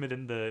clips from it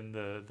in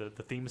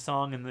the theme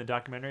song in the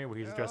documentary where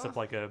he's dressed up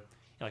like a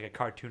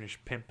cartoonish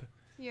pimp.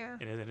 Yeah.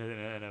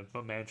 In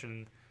a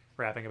mansion,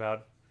 rapping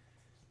about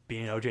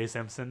being O.J.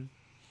 Simpson.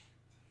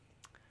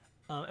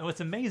 And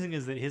what's amazing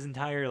is that his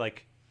entire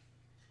like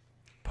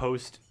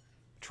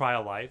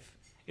post-trial life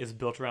is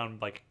built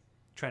around like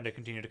trying to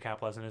continue to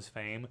capitalize on his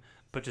fame,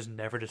 but just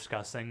never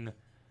discussing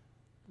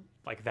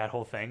like that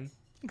whole thing.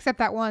 Except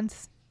that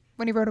once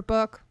when he wrote a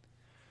book.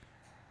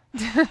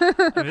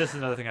 I mean, this is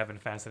another thing I've been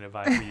fascinated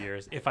by for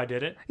years. If I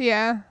Did It.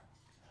 Yeah.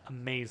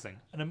 Amazing.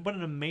 And what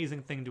an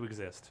amazing thing to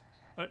exist.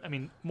 I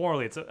mean,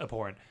 morally it's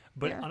abhorrent,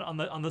 but Yeah. on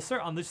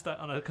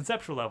a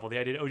conceptual level, the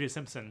idea that O.J.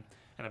 Simpson,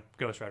 and a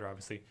ghostwriter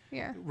obviously,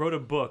 wrote a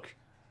book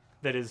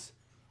that is,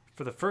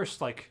 for the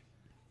first like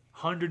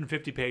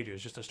 150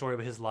 pages, just a story of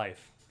his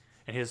life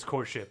and his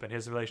courtship and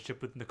his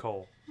relationship with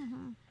Nicole,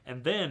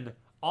 and then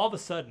all of a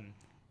sudden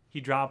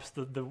he drops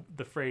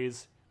the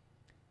phrase,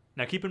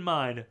 "Now keep in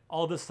mind,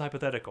 all this is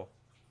hypothetical,"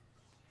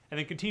 and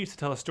then continues to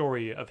tell a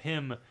story of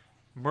him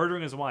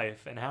murdering his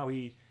wife and how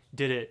he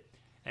did it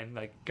and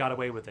like got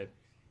away with it.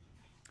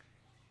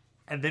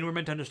 And then we're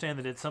meant to understand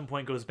that at some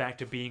point goes back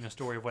to being a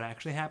story of what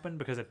actually happened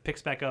because it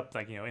picks back up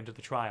like into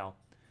the trial.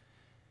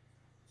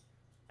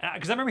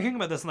 Because I remember hearing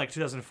about this in like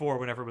 2004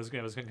 whenever it was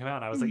going to come out.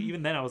 And I was like,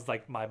 even then I was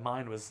like, my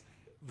mind was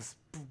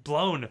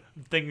blown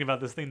thinking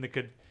about this thing that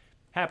could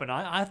happen.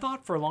 I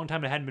thought for a long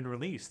time it hadn't been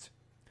released,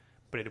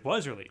 but it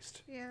was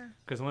released. Yeah.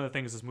 Because one of the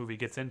things this movie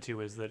gets into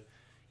is that,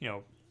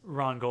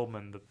 Ron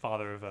Goldman, the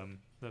father of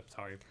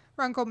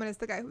Ron Goldman is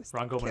the guy who was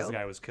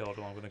was killed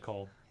along with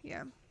Nicole.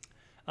 Yeah.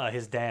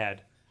 His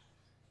dad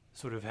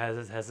sort of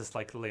has this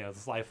like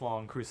this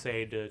lifelong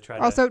crusade to try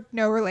also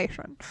no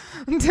relation.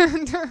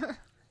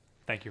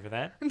 Thank you for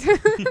that.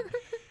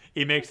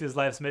 He makes his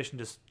life's mission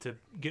just to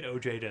get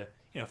OJ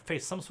to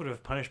face some sort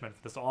of punishment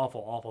for this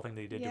awful thing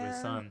that he did to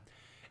his son.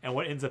 And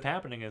what ends up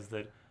happening is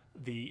that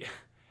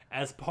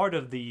as part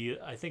of the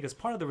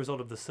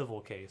result of the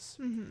civil case,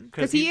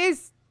 because he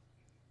is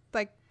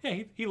like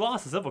he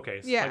lost the civil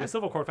case. Yeah. Like the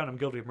civil court found him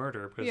guilty of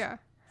murder because of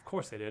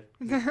course they did.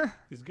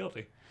 He's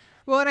guilty.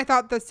 Well, and I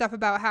thought the stuff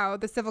about how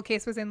the civil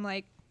case was in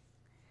like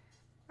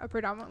a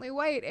predominantly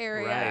white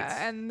area, Right.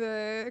 and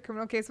the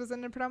criminal case was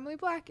in a predominantly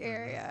black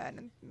area,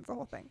 and it's the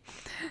whole thing.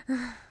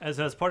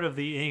 As part of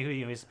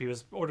he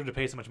was ordered to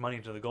pay so much money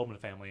to the Goldman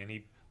family, and he,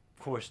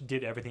 of course,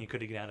 did everything he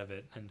could to get out of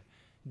it, and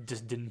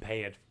just didn't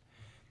pay it.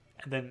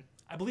 And then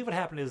I believe what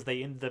happened is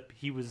they ended up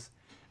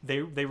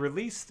they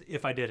released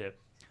If I Did It,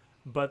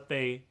 but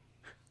they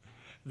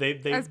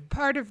as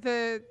part of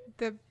the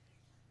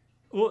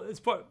well, it's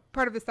part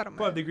of the settlement.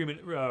 Part of the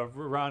agreement.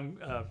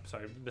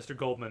 Mr.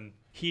 Goldman,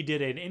 he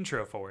did an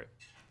intro for it.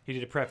 He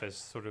did a preface,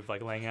 sort of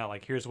like laying out,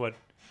 like, here's what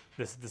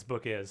this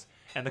book is.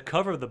 And the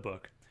cover of the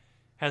book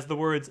has the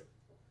words,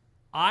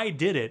 "I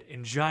did it"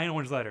 in giant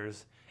orange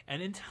letters, and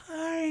in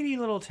tiny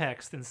little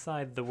text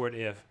inside the word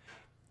 "if"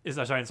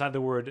 inside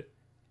the word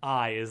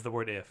 "I" is the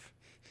word "if."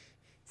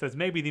 So it's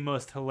maybe the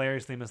most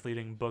hilariously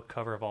misleading book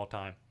cover of all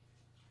time.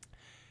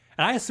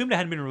 And I assumed it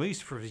hadn't been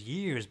released for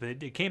years,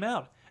 but it came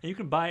out, and you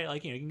can buy it.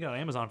 Like, you can go on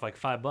Amazon for like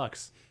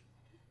 $5.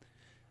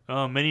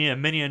 Oh, many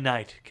a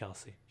night,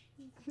 Kelsey.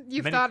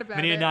 You've thought about it.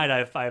 Many a night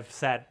I've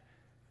sat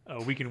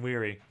weak and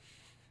weary,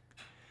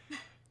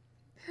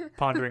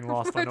 pondering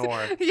Lost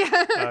Lenore.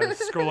 Yeah.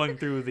 Scrolling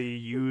through the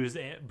used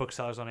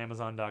booksellers on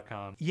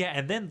Amazon.com. Yeah,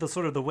 and then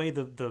the way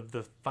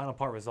the final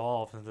part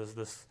resolves, and there's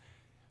this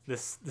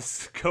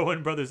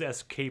Coen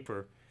Brothers-esque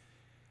caper,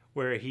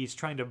 where he's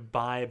trying to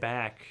buy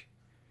back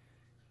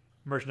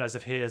merchandise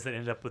of his that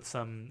ended up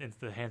into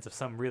the hands of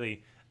some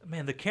really,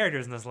 man, the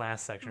characters in this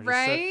last section are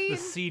right?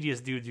 just the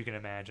seediest dudes you can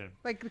imagine.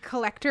 Like the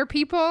collector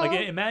people. Like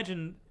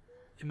imagine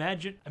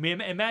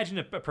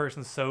a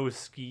person so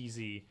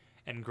skeezy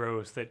and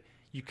gross that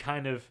you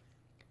kind of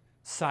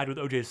side with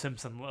O.J.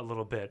 Simpson a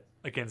little bit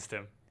against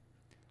him.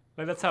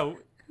 Like, that's how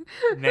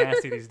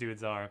nasty these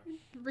dudes are.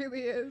 It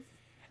really is.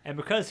 And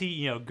because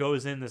he,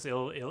 goes in this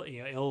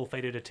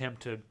ill-fated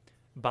attempt to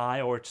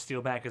buy or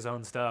steal back his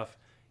own stuff,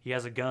 he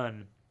has a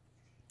gun.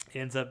 He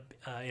ends up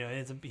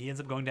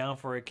going down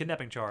for a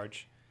kidnapping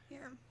charge. Yeah.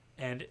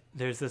 And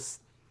there's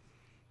this.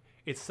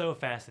 It's so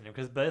fascinating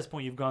because by this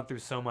point you've gone through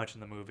so much in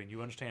the movie, and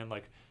you understand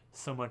like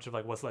so much of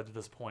like what's led to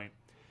this point,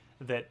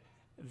 that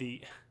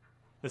the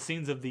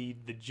scenes of the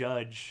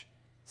judge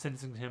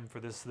sentencing him for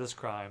this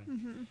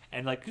crime,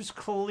 and like just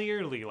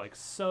clearly, like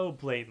so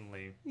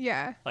blatantly,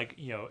 like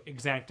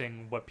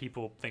exacting what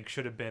people think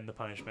should have been the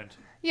punishment.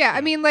 Yeah,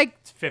 I mean,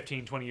 like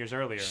 15, 20 years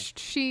earlier.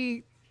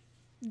 She,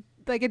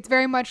 like, it's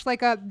very much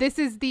like this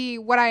is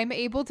what I'm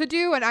able to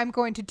do, and I'm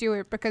going to do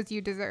it because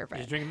you deserve it.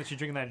 She's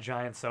drinking that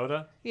giant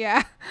soda.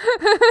 Yeah.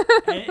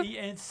 and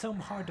it's so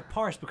hard to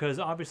parse because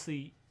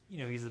obviously,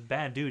 he's a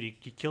bad dude.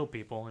 He killed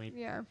people, and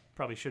he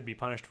probably should be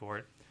punished for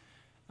it.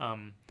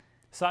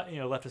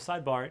 Left a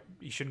sidebar.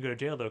 You shouldn't go to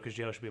jail though, because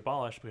jail should be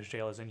abolished because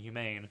jail is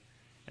inhumane,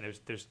 and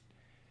there's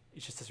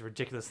it's just this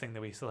ridiculous thing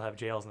that we still have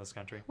jails in this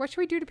country. What should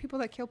we do to people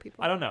that kill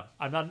people? I don't know.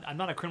 I'm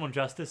not a criminal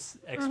justice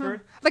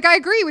expert. Like, I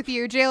agree with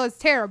you. Jail is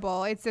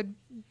terrible. It's a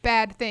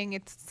bad thing.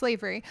 It's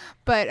slavery.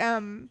 But I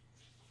don't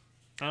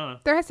know.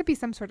 there has to be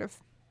some sort of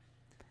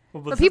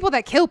for people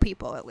that kill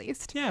people, at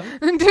least. Yeah,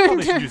 we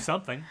probably should do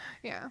something.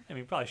 Yeah. I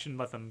mean, probably shouldn't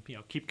let them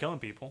keep killing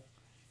people,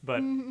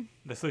 but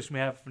the solution we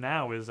have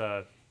now is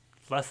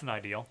less than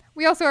ideal.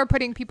 We also are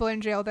putting people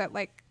in jail that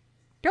like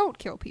don't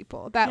kill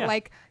people, that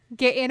like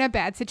get in a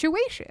bad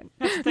situation.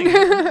 That's the thing.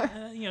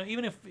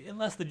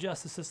 Unless the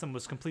justice system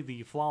was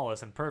completely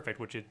flawless and perfect,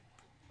 which it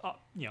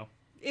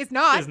is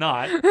not. Is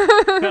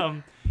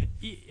not.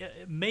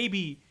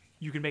 Maybe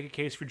you can make a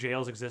case for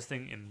jails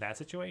existing in that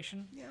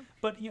situation. Yeah.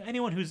 But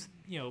anyone who's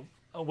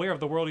aware of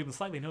the world even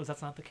slightly knows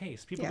that's not the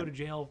case. People go to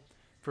jail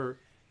for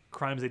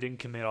crimes they didn't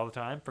commit all the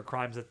time, for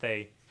crimes that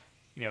they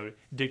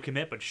did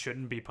commit but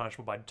shouldn't be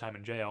punishable by time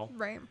in jail.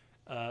 Right.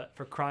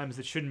 For crimes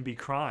that shouldn't be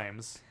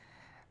crimes.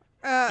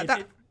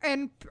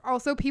 And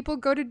also people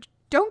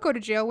don't go to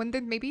jail when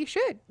they maybe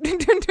should.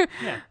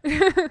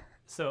 Yeah.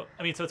 So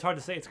it's hard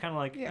to say. It's kind of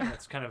like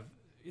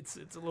it's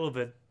a little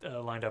bit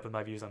lined up with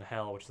my views on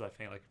hell, which is I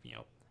think like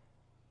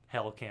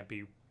hell can't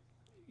be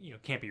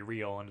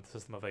real under the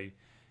system of a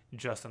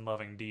just and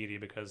loving deity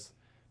because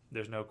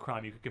there's no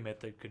crime you could commit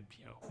that could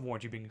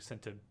warrant you being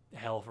sent to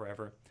hell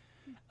forever.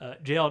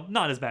 Jail,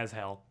 not as bad as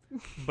hell,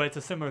 but it's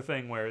a similar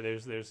thing where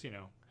there's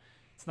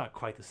it's not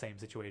quite the same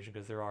situation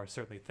because there are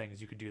certainly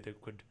things you could do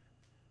that could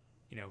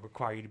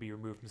require you to be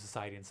removed from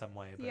society in some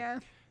way.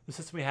 But the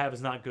system we have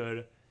is not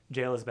good.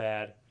 Jail is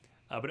bad.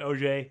 But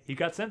OJ, he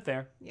got sent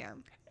there. Yeah.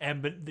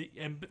 But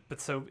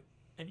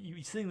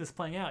you seeing this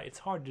playing out, it's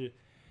hard to.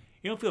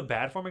 You don't feel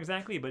bad for him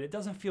exactly, but it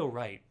doesn't feel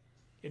right.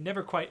 It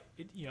never quite.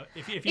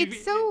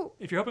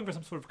 If you're hoping for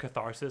some sort of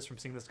catharsis from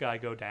seeing this guy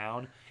go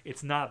down,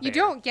 it's not there. You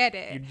don't get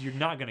it. You're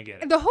not gonna get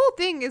it. And the whole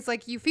thing is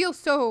like you feel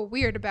so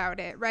weird about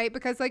it, right?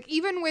 Because like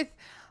even with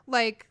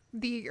like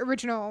the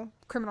original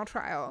criminal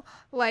trial,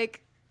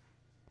 like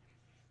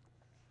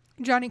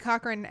Johnny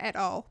Cochran et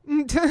al.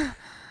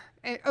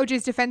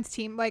 OJ's defense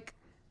team, like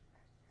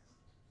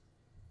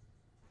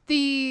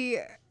the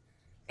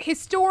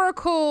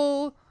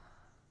historical,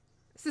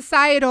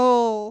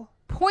 societal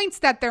points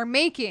that they're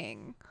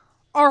making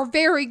are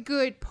very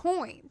good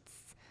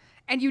points.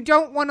 And you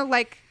don't want to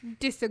like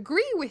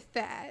disagree with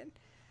that.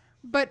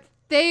 But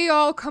they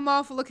all come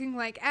off looking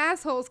like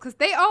assholes because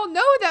they all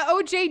know that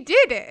OJ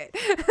did it.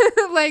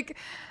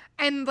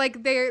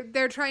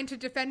 They're trying to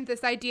defend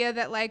this idea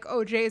that like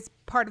OJ is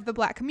part of the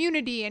black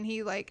community and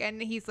he's like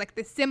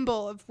the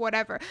symbol of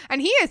whatever.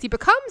 And he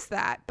becomes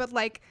that, but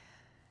like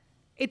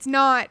it's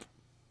not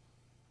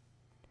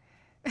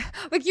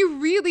like you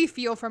really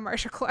feel for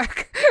Marcia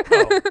Clark.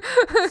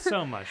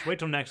 So much. Wait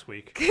till next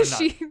week.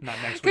 Not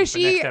next week, but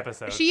next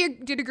episode. She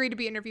did agree to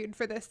be interviewed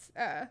for this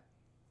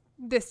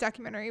this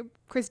documentary.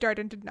 Chris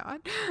Darden did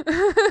not.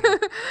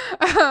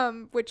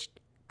 Which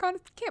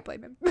can't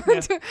blame him.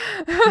 Yeah. He's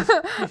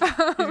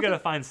got to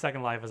find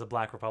second life as a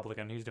black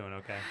Republican. He's doing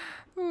okay.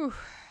 Ooh.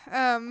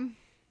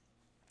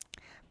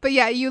 But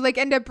yeah, you like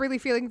end up really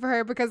feeling for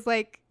her because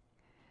like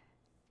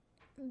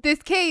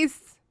this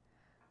case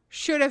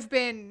should have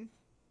been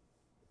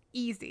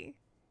easy.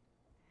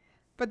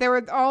 But there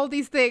were all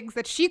these things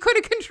that she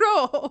couldn't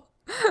control.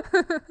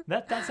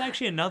 That's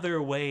actually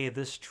another way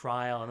this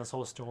trial and this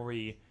whole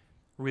story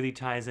really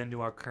ties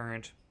into our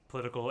current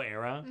political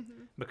era,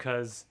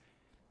 because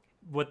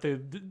what the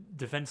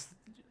defense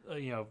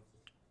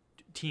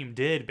team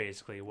did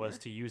basically was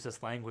to use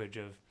this language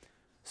of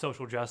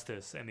social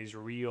justice and these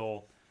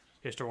real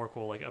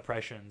historical like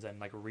oppressions and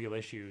like real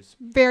issues,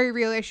 Very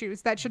real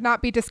issues that should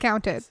not be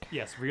discounted.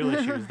 yes, real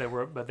issues that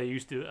were, but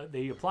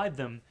they applied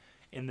them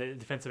in the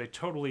defense of a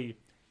totally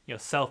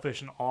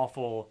selfish and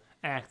awful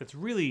act that's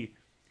really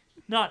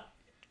not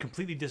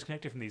completely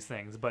disconnected from these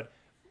things, but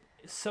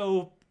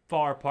so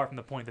far apart from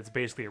the point that's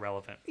basically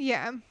irrelevant.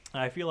 Yeah. And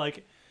I feel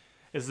like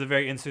this is a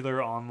very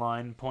insular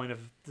online point of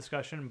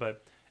discussion,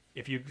 but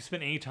if you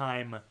spend any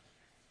time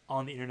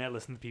on the internet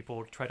listening to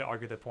people try to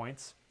argue their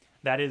points,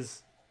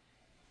 that's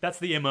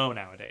the MO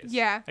nowadays.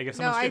 Yeah. Like if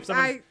No, someone's,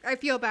 I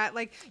feel that.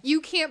 Like,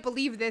 you can't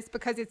believe this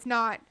because it's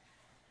not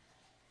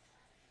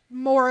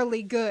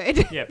morally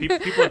good. yeah,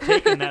 people have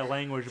taken that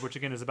language, which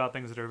again is about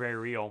things that are very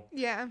real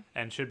Yeah.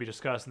 and should be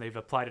discussed, and they've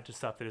applied it to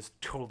stuff that is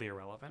totally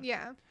irrelevant.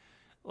 Yeah.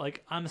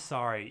 Like, I'm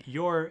sorry,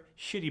 your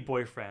shitty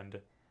boyfriend,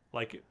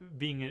 like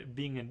being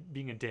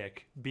a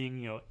dick,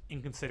 being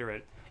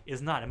inconsiderate,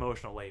 is not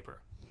emotional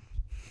labor.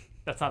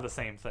 That's not the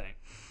same thing.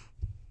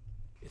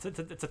 It's a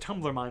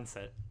Tumblr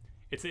mindset.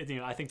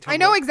 I think Tumblr, I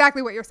know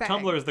exactly what you're saying.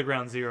 Tumblr is the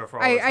ground zero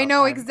for all this I stuff.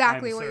 know I'm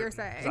exactly what certain, you're 'cause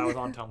saying. I was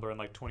on Tumblr in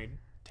like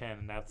 2010,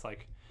 and that's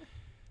like,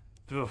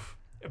 oof.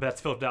 But that's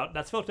filtered out.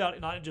 That's filtered out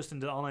not just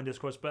into online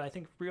discourse, but I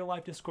think real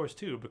life discourse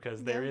too,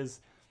 because there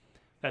is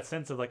that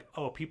sense of like,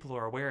 oh, people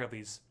are aware of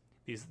these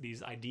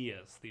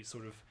ideas, these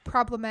sort of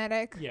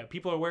Problematic. yeah,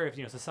 people are aware of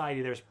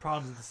society. There's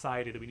problems in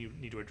society that we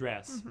need to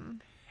address.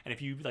 And if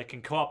you like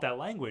can co-opt that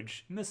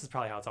language, and this is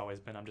probably how it's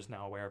always been, I'm just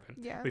now aware of it.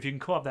 Yeah. But if you can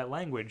co-opt that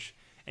language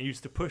and use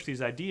to push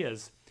these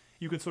ideas,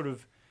 you can sort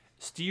of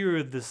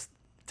steer this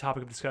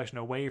topic of discussion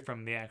away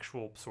from the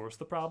actual source of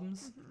the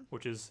problems,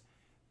 which is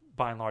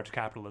by and large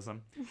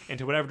capitalism,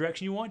 into whatever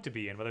direction you want it to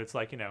be in, whether it's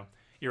like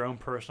your own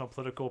personal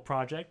political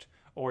project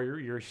or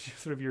your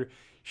sort of your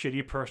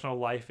shitty personal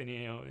life and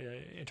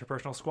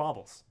interpersonal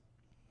squabbles.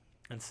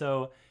 And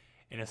so,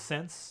 in a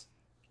sense,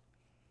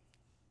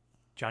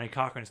 Johnny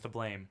Cochran is to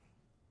blame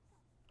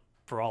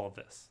for all of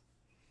this.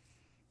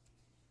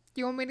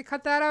 You want me to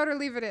cut that out or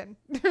leave it in?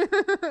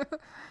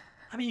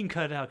 I mean, you can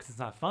cut it out because it's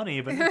not funny,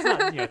 but it's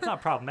not it's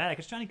not problematic.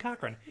 It's Johnny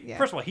Cochran. Yeah.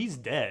 First of all, he's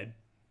dead.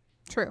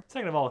 True.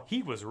 Second of all,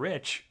 he was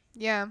rich.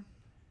 Yeah.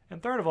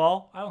 And third of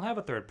all, I don't have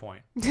a third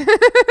point.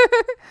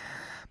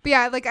 But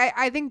yeah, like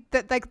I think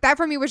that like that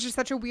for me was just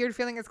such a weird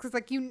feeling. It's because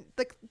like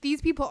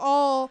these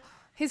people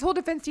his whole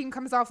defense team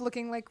comes off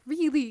looking like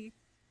really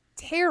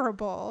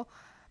terrible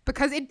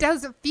because it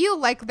doesn't feel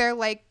like they're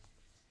like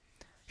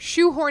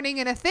shoehorning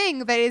in a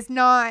thing that is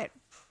not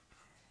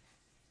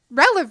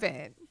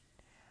relevant,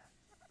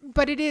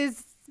 but it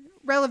is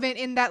relevant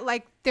in that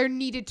like there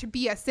needed to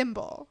be a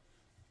symbol.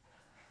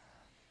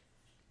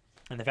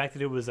 And the fact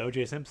that it was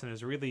O.J. Simpson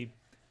is really,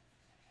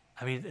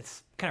 I mean,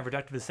 it's kind of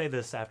reductive to say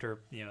this after,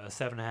 a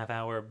 7.5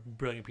 hour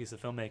brilliant piece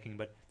of filmmaking,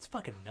 but it's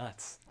fucking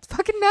nuts. It's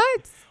fucking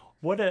nuts.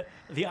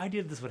 The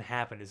idea that this would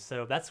happen is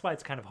so, that's why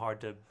it's kind of hard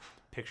to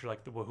picture,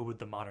 like, who would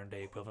the modern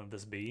day equivalent of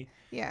this be?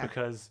 Yeah.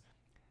 Because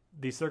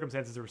these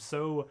circumstances are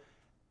so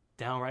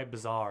downright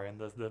bizarre, and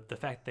the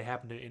fact that they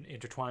happen to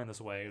intertwine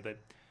this way, that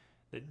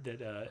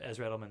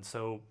Ezra Edelman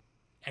so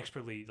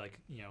expertly, like,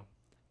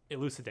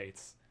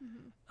 elucidates.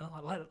 A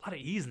lot of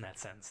ease in that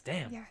sense.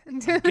 Damn. Yeah. I'm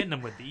getting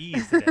them with the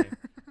ease today.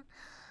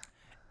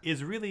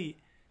 Is really,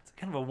 it's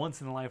kind of a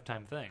once in a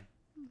lifetime thing.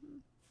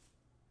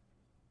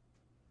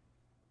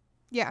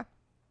 Yeah.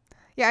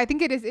 Yeah, I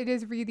think it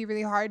is really,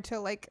 really hard to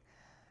like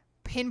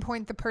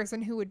pinpoint the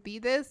person who would be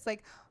this.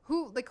 Like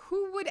who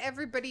would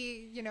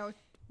everybody,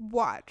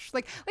 watch?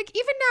 Like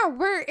even now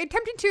we're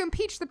attempting to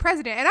impeach the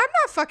president and I'm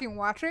not fucking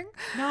watching.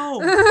 No.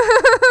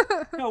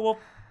 No,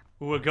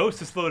 well, a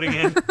ghost is floating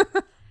in.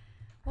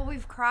 Well,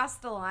 we've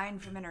crossed the line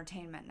from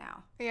entertainment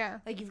now. Yeah.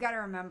 Like, you've got to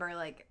remember,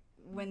 like,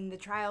 when the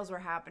trials were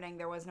happening,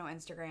 there was no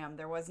Instagram.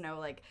 There was no,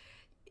 like,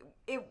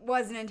 it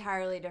was an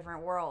entirely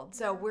different world.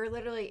 So we're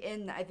literally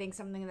in, I think,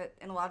 something that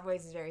in a lot of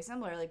ways is very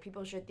similar. Like,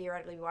 people should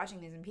theoretically be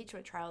watching these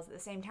impeachment trials at the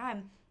same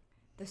time.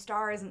 The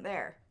star isn't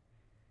there.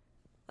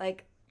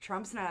 Like,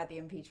 Trump's not at the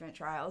impeachment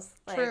trials.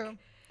 Like, True.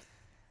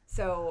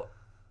 So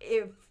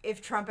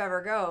if Trump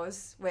ever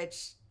goes,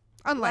 which...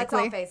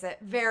 Unlikely. Let's all face it,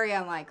 very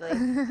unlikely.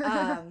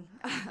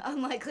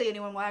 Unlikely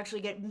anyone will actually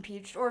get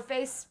impeached or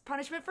face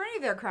punishment for any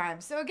of their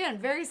crimes. So again,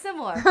 very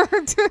similar.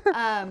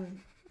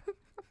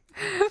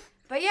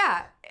 But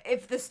yeah,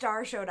 if the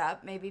star showed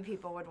up, maybe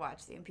people would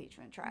watch the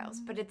impeachment trials.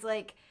 But it's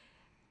like...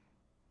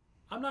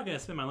 I'm not going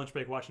to spend my lunch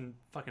break watching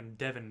fucking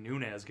Devin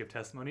Nunes give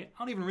testimony. I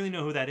don't even really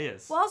know who that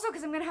is. Well, also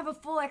because I'm going to have a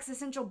full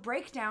existential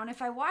breakdown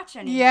if I watch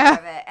any Yeah. more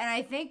of it. And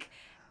I think,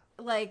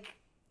 like...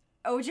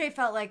 OJ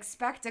felt like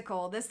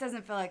spectacle. This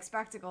doesn't feel like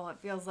spectacle. It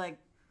feels like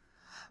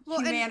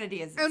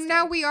humanity is. At And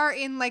now stake. we are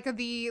in like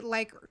the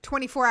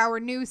 24-hour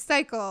news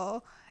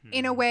cycle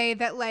in a way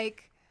that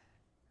like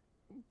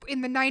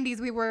in the 90s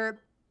we were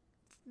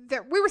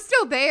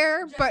still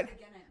there, but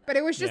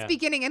it was just Yeah.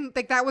 beginning, and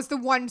like that was the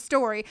one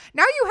story.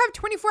 Now you have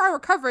 24-hour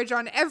coverage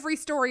on every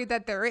story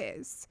that there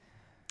is.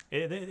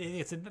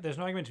 There's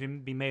an argument to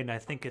be made, and I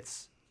think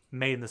it's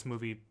made in this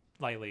movie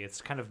lightly.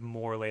 It's kind of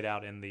more laid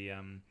out in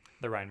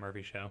the Ryan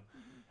Murphy show.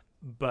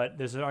 But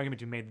there's an argument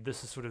to be made that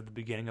this is sort of the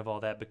beginning of all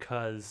that,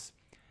 because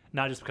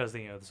not just because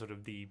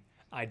the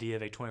idea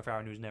of a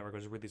 24-hour news network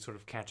was really sort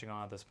of catching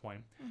on at this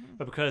point,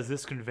 but because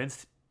this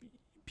convinced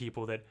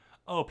people that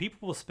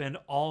people will spend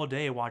all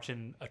day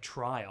watching a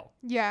trial.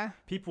 Yeah.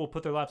 People will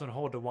put their lives on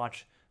hold to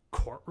watch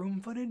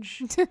courtroom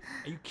footage. Are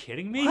you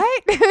kidding me?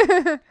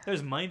 What?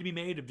 There's money to be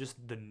made of just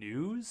the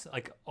news,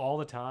 like all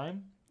the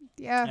time.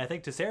 Yeah. And I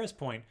think to Sarah's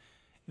point,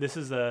 this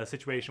is a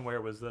situation where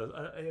it was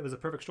a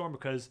perfect storm,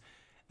 because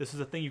this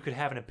is a thing you could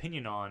have an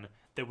opinion on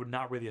that would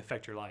not really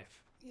affect your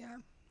life. Yeah.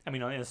 I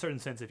mean, in a certain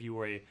sense, if you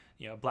were a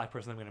black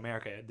person living in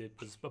America, it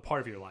was a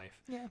part of your life.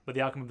 Yeah. But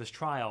the outcome of this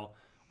trial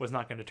was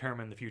not going to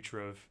determine the future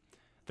of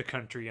the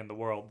country and the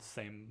world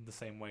the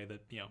same way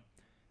that the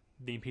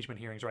impeachment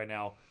hearings right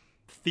now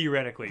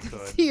theoretically could. though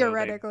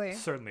Theoretically. they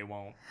certainly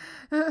won't,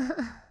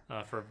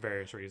 for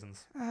various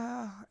reasons.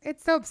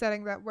 It's so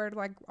upsetting that we're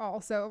like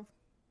also.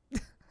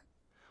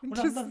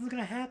 Well, nothing's going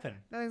to happen.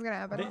 Nothing's gonna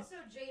happen. We're also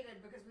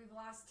jaded because we've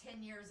lost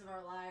 10 years of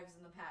our lives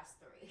in the past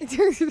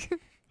 3.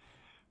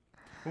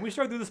 When we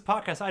started doing this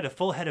podcast, I had a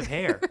full head of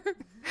hair.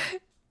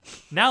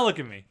 Now look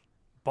at me.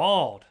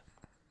 Bald.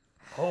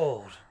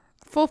 Old.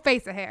 Full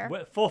face of hair.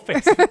 Full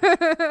face.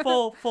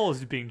 full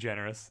is being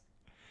generous.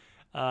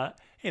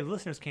 Hey, the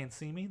listeners can't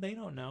see me. They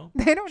don't know.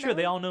 They don't Sure, know.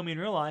 they all know me in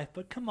real life,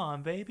 but come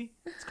on, baby.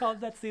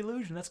 That's the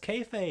illusion. That's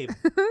kayfabe.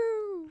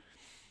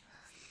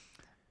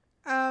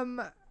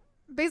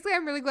 Basically,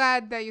 I'm really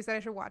glad that you said I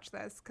should watch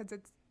this because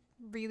it's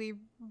really,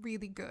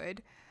 really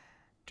good.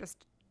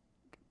 Just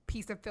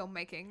piece of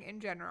filmmaking in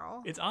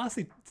general. It's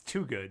honestly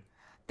too good.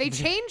 They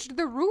changed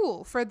the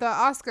rule for the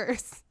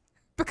Oscars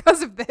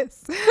because of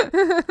this.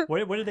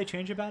 What did they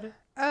change about it?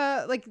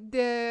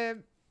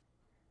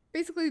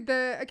 Basically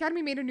the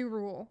Academy made a new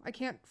rule. I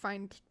can't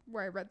find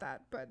where I read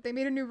that, but they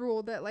made a new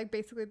rule that like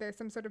basically there's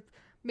some sort of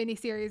mini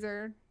series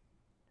or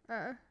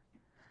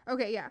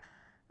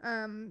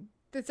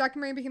this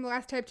documentary became the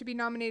last type to be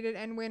nominated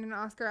and win an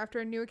Oscar after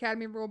a new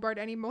Academy rule barred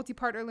any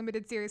multi-part or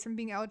limited series from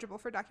being eligible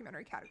for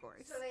documentary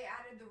categories. So they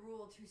added the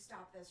rule to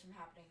stop this from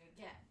happening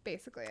again.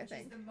 Basically, I Which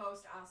think. is the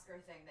most Oscar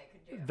thing they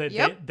could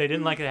do. They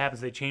didn't like it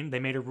happens. They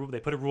made a rule. They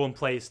put a rule in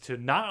place to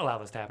not allow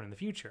this to happen in the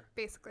future.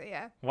 Basically,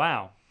 yeah.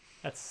 Wow,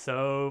 that's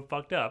so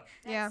fucked up.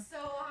 Yeah. So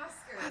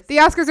Oscars. The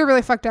Oscars are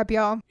really fucked up,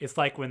 y'all. It's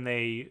like when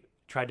they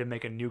tried to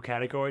make a new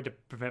category to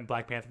prevent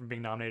Black Panther from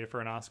being nominated for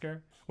an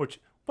Oscar.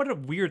 Which, what a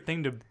weird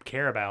thing to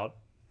care about.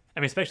 I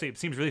mean, especially it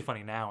seems really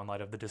funny now in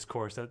light of the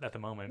discourse at the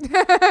moment.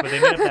 But they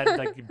made up that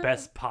like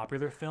best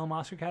popular film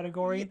Oscar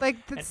category. Like,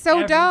 and that's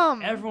so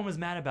dumb. Everyone was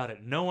mad about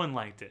it. No one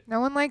liked it. No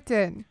one liked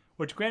it.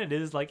 Which, granted,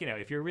 is like,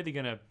 if you're really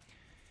gonna,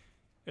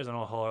 there's a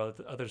whole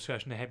other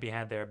discussion to be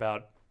had there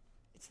about.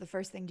 It's the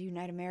first thing to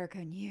unite America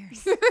in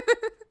years.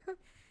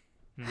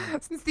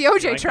 Since the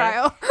OJ like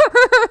trial.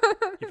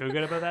 You feel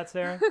good about that,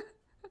 Sarah?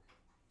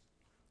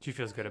 She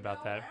feels good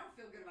about that. I don't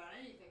feel good about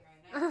anything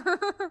right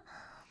now.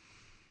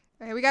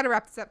 Okay, we got to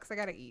wrap this up because I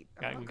got to eat.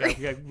 We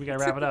got to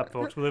wrap it up,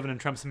 folks. We're living in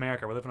Trump's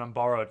America. We're living on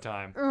borrowed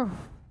time. Ugh.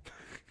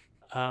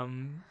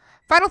 Um,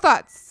 Final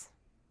thoughts.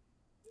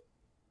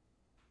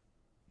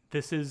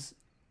 this is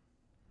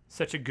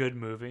such a good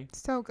movie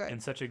So good.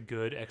 and such a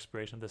good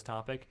exploration of this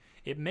topic.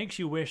 It makes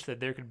you wish that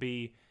there could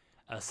be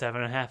a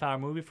 7.5-hour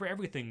movie for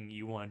everything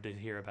you wanted to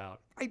hear about.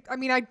 I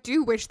mean, I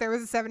do wish there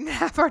was a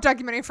 7.5-hour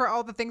documentary for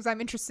all the things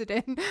I'm interested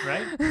in.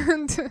 Right?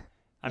 And,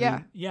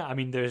 I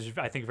mean, there's,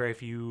 I think, very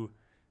few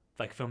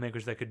like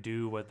filmmakers that could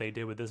do what they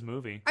did with this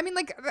movie. I mean,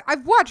 like,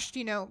 I've watched,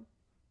 miniseries,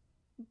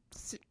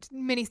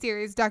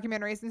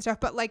 documentaries and stuff,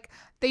 but, like,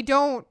 they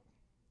don't...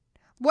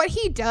 What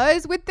he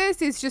does with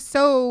this is just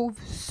so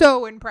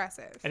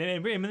impressive. And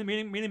it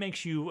really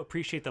makes you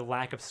appreciate the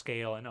lack of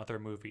scale in other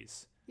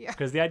movies. Yeah.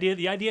 Because the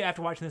idea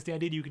after watching this, the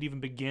idea that you could even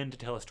begin to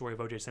tell a story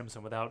of O.J.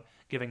 Simpson without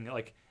giving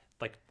like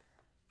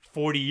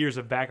 40 years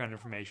of background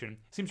information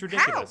seems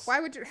ridiculous.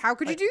 How? How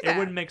could you do that? It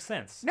wouldn't make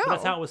sense. No. But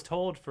that's how it was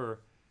told for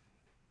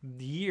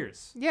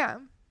years. Yeah.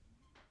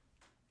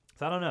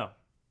 So I don't know.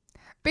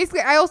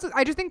 Basically,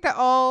 I just think that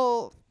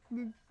all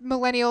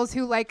millennials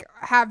who like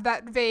have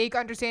that vague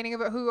understanding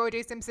about who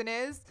O.J. Simpson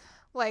is,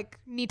 like,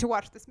 need to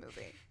watch this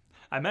movie.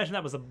 I imagine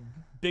that was a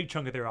big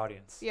chunk of their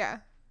audience. Yeah.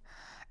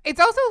 It's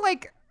also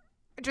like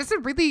just a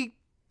really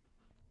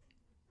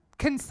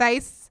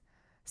concise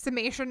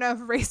summation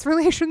of race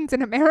relations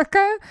in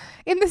America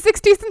in the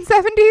 60s and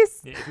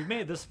 70s. Yeah, if you've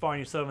made it this far and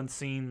you still haven't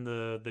seen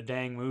the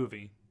dang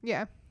movie,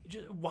 Yeah.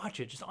 just watch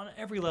it. Just on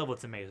every level,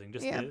 it's amazing.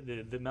 Just Yeah.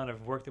 the amount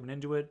of work that went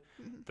into it,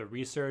 the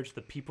research,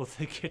 the people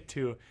they get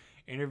to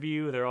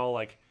interview. They're all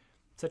like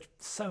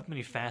so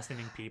many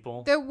fascinating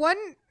people. The one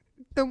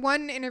The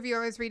one interview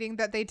I was reading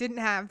that they didn't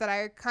have that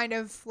I kind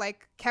of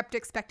like kept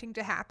expecting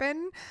to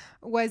happen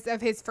was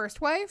of his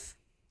first wife.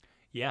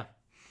 Yeah.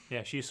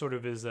 Yeah, she sort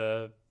of is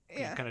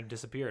Yeah. kind of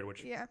disappeared,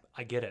 which Yeah.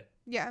 I get it.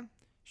 Yeah.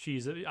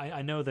 She's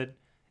I know that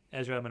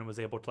Ezra Edmund was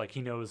able to, like,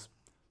 he knows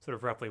sort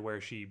of roughly where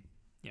she,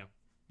 you know,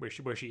 where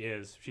she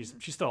is. She's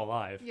still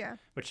alive. Yeah.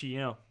 But she,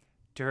 to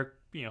her,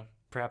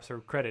 perhaps her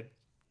credit,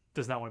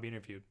 does not want to be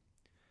interviewed.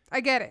 I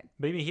get it.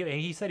 Maybe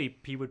he said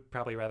he would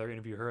probably rather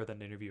interview her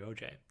than interview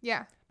OJ,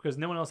 Yeah. because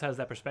no one else has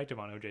that perspective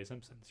on OJ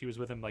Simpson. She was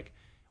with him like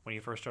when he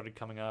first started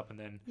coming up, and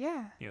then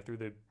Yeah. through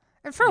the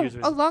And for years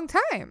of a his- long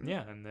time.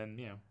 yeah, and then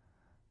Yeah.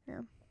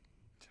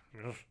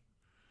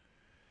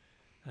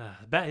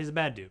 He's a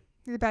bad dude.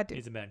 He's a bad dude.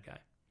 He's a bad guy.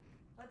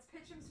 Let's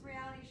pitch him some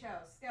reality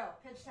shows. Go,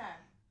 pitch time.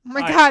 Oh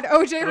my All right. God,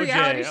 OJ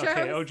reality shows.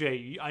 Okay,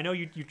 OJ, I know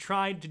you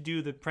tried to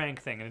do the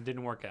prank thing and it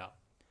didn't work out.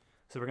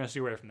 So we're going to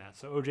steer away from that.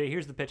 So, OJ,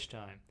 here's the pitch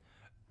time.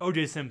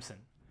 OJ Simpson.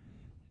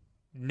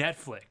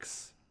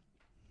 Netflix.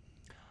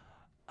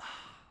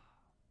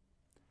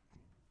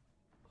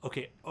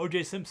 Okay,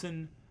 OJ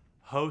Simpson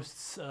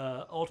hosts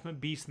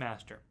Ultimate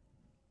Beastmaster.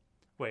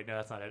 Wait, no,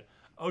 that's not it.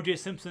 OJ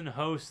Simpson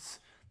hosts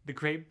the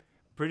Great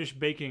British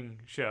Baking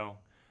Show.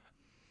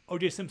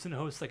 OJ Simpson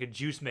hosts like a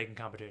juice making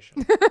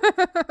competition.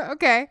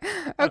 Okay.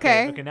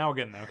 Okay, now we're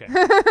getting there. Okay.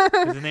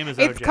 'Cause his name is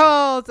OJ. It's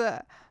called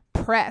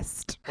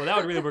Pressed. Well, that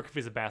would really work if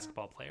he's a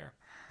basketball player.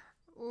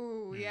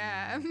 Ooh,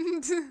 yeah.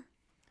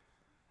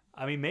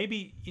 I mean,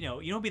 maybe,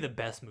 it'd be the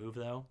best move,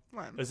 though,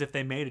 What? is if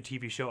they made a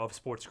TV show of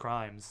sports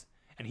crimes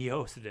and he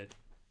hosted it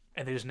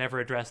and they just never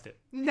addressed it.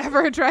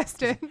 Never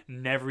addressed it.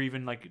 Never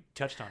even,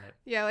 touched on it.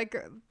 Yeah, like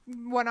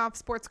one-off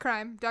sports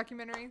crime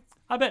documentaries.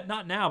 I bet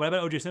not now, but I bet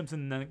O.J.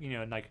 Simpson, in,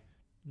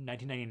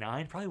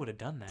 1999 probably would have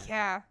done that.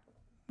 Yeah.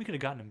 We could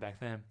have gotten him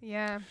back then.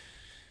 Yeah.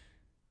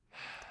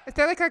 Is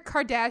there like a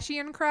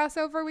Kardashian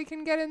crossover we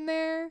can get in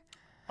there?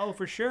 Oh,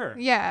 for sure.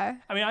 Yeah.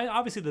 I mean,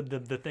 obviously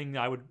the thing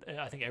I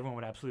think everyone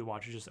would absolutely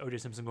watch is just O.J.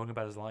 Simpson going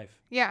about his life.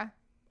 Yeah.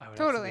 I would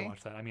Totally. absolutely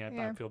watch that. I mean,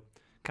 Yeah. I feel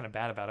kind of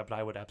bad about it, but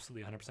I would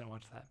absolutely 100%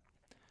 watch that.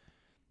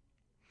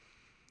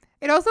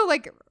 It also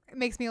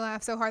makes me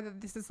laugh so hard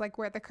that this is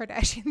where the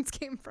Kardashians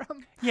came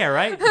from. Yeah,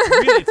 right?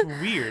 It's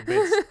weird, but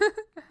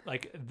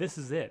it's this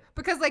is it.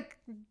 Because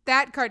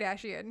that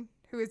Kardashian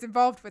who is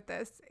involved with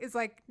this is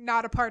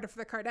not a part of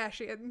the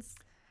Kardashians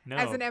No,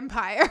 as an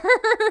empire.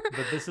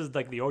 but this is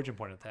the origin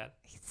point of that.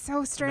 It's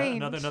so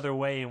strange. Another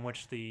way in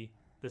which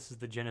this is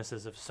the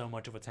genesis of so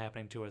much of what's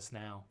happening to us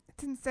now.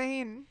 It's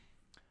insane.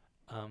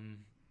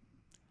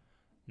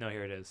 No,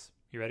 here it is.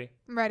 You ready?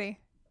 I'm ready.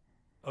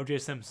 O.J.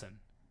 Simpson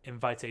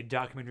invites a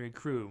documentary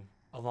crew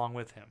along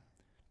with him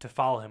to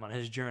follow him on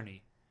his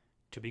journey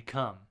to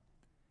become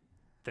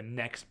the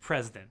next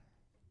president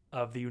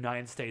of the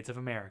United States of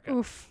America.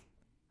 Oof.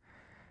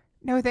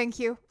 No, thank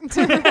you.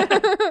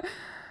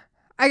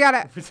 I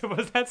gotta. So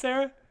was that,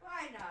 Sarah?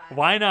 Why not?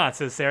 Why not,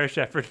 says Sarah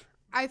Shepard.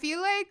 I feel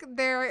like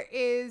there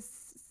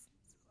is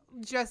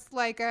just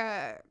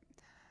a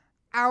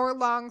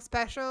hour-long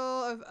special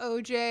of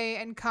OJ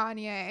and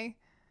Kanye.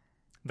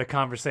 The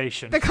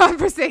conversation. The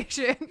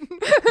conversation.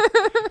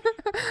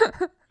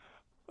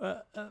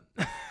 God,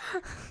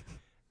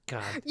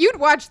 You'd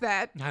watch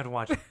that. I'd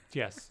watch.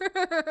 Yes,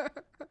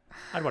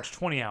 I'd watch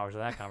 20 hours of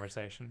that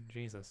conversation.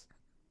 Jesus,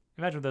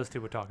 imagine what those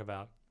two would talk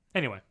about.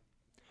 Anyway,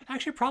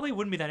 actually, probably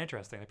wouldn't be that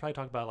interesting. They probably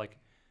talk about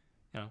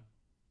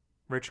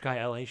rich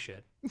guy LA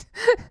shit.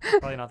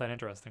 Probably not that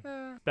interesting.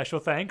 Special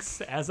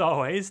thanks, as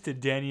always, to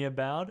Danny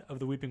Aboud of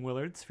the Weeping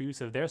Willards for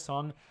use of their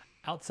song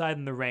 "Outside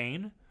in the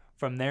Rain"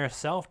 from their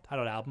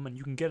self-titled album, and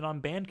you can get it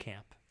on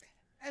Bandcamp.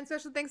 And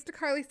special thanks to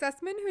Carly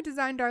Sussman, who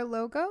designed our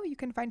logo. You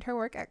can find her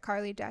work at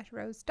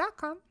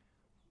carly-rose.com.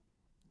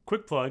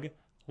 Quick plug,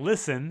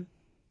 listen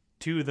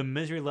to The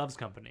Misery Loves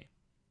Company.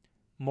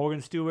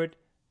 Morgan Stewart,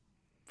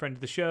 friend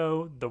of the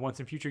show, the once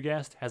and future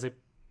guest, has a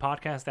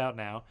podcast out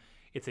now.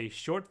 It's a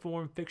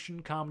short-form fiction,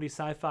 comedy,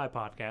 sci-fi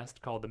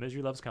podcast called The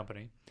Misery Loves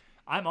Company.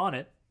 I'm on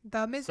it.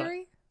 The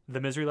Misery?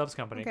 The Misery Loves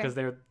Company, Okay. because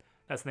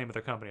that's the name of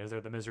their company, is they're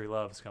The Misery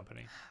Loves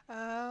Company.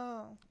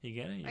 Oh. You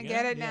get it? I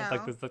get it Yeah,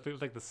 now.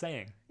 it's like the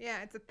saying.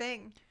 Yeah, it's a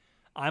thing.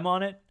 I'm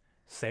on it.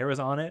 Sarah's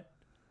on it.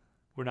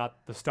 We're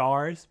not the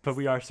stars, but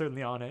we are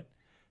certainly on it.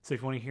 So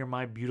if you want to hear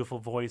my beautiful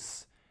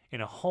voice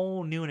in a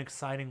whole new and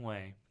exciting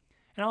way,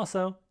 and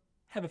also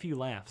have a few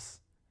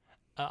laughs,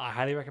 I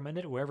highly recommend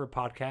it wherever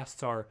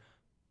podcasts are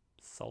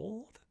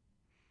sold.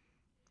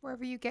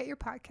 Wherever you get your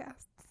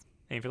podcasts.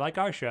 And if you like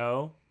our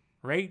show,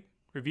 rate,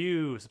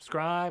 review,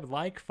 subscribe,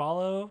 like,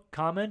 follow,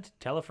 comment,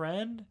 tell a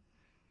friend.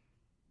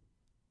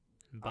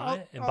 And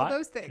buy All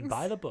those and things.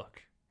 buy the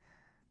book.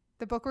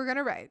 The book we're going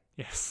to write.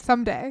 Yes.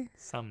 Someday.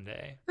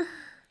 Someday.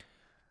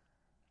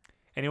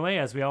 Anyway,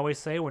 as we always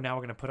say, we're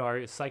going to put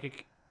our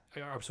psychic,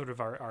 we're going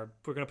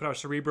to put our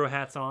Cerebro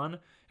hats on, and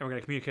we're going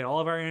to communicate all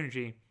of our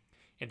energy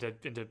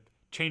into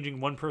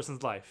changing one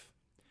person's life.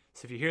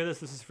 So if you hear this,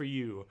 this is for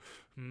you.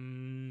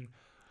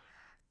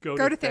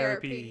 Go to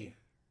therapy.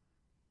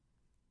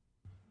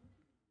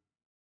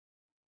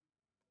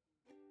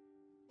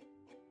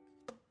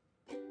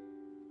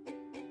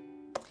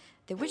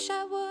 They wish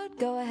I would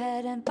go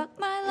ahead and fuck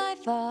my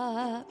life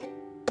up.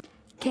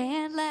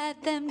 Can't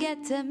let them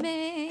get to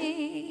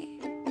me.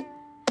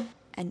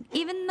 And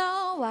even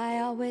though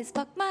I always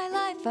fuck my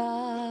life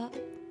up,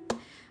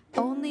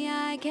 only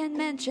I can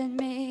mention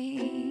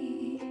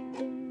me.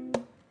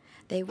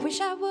 They wish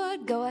I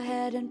would go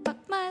ahead and fuck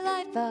my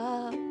life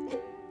up.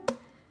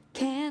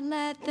 Can't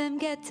let them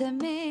get to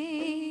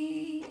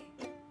me.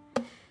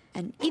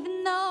 And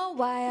even though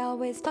I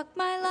always fuck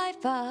my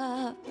life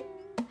up,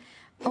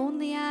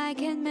 only I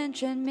can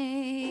mention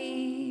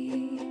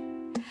me.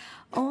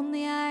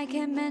 Only I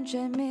can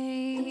mention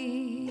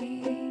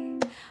me.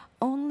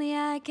 Only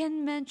I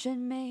can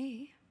mention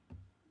me.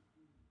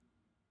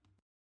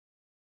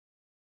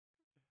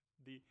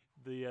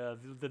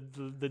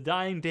 The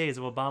dying days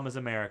of Obama's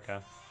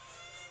America.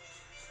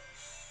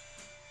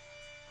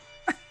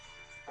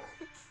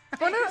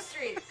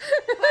 Street.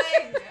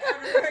 Playing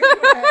everywhere you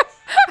went.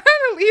 I'm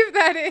gonna leave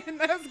that in.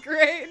 That was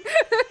great.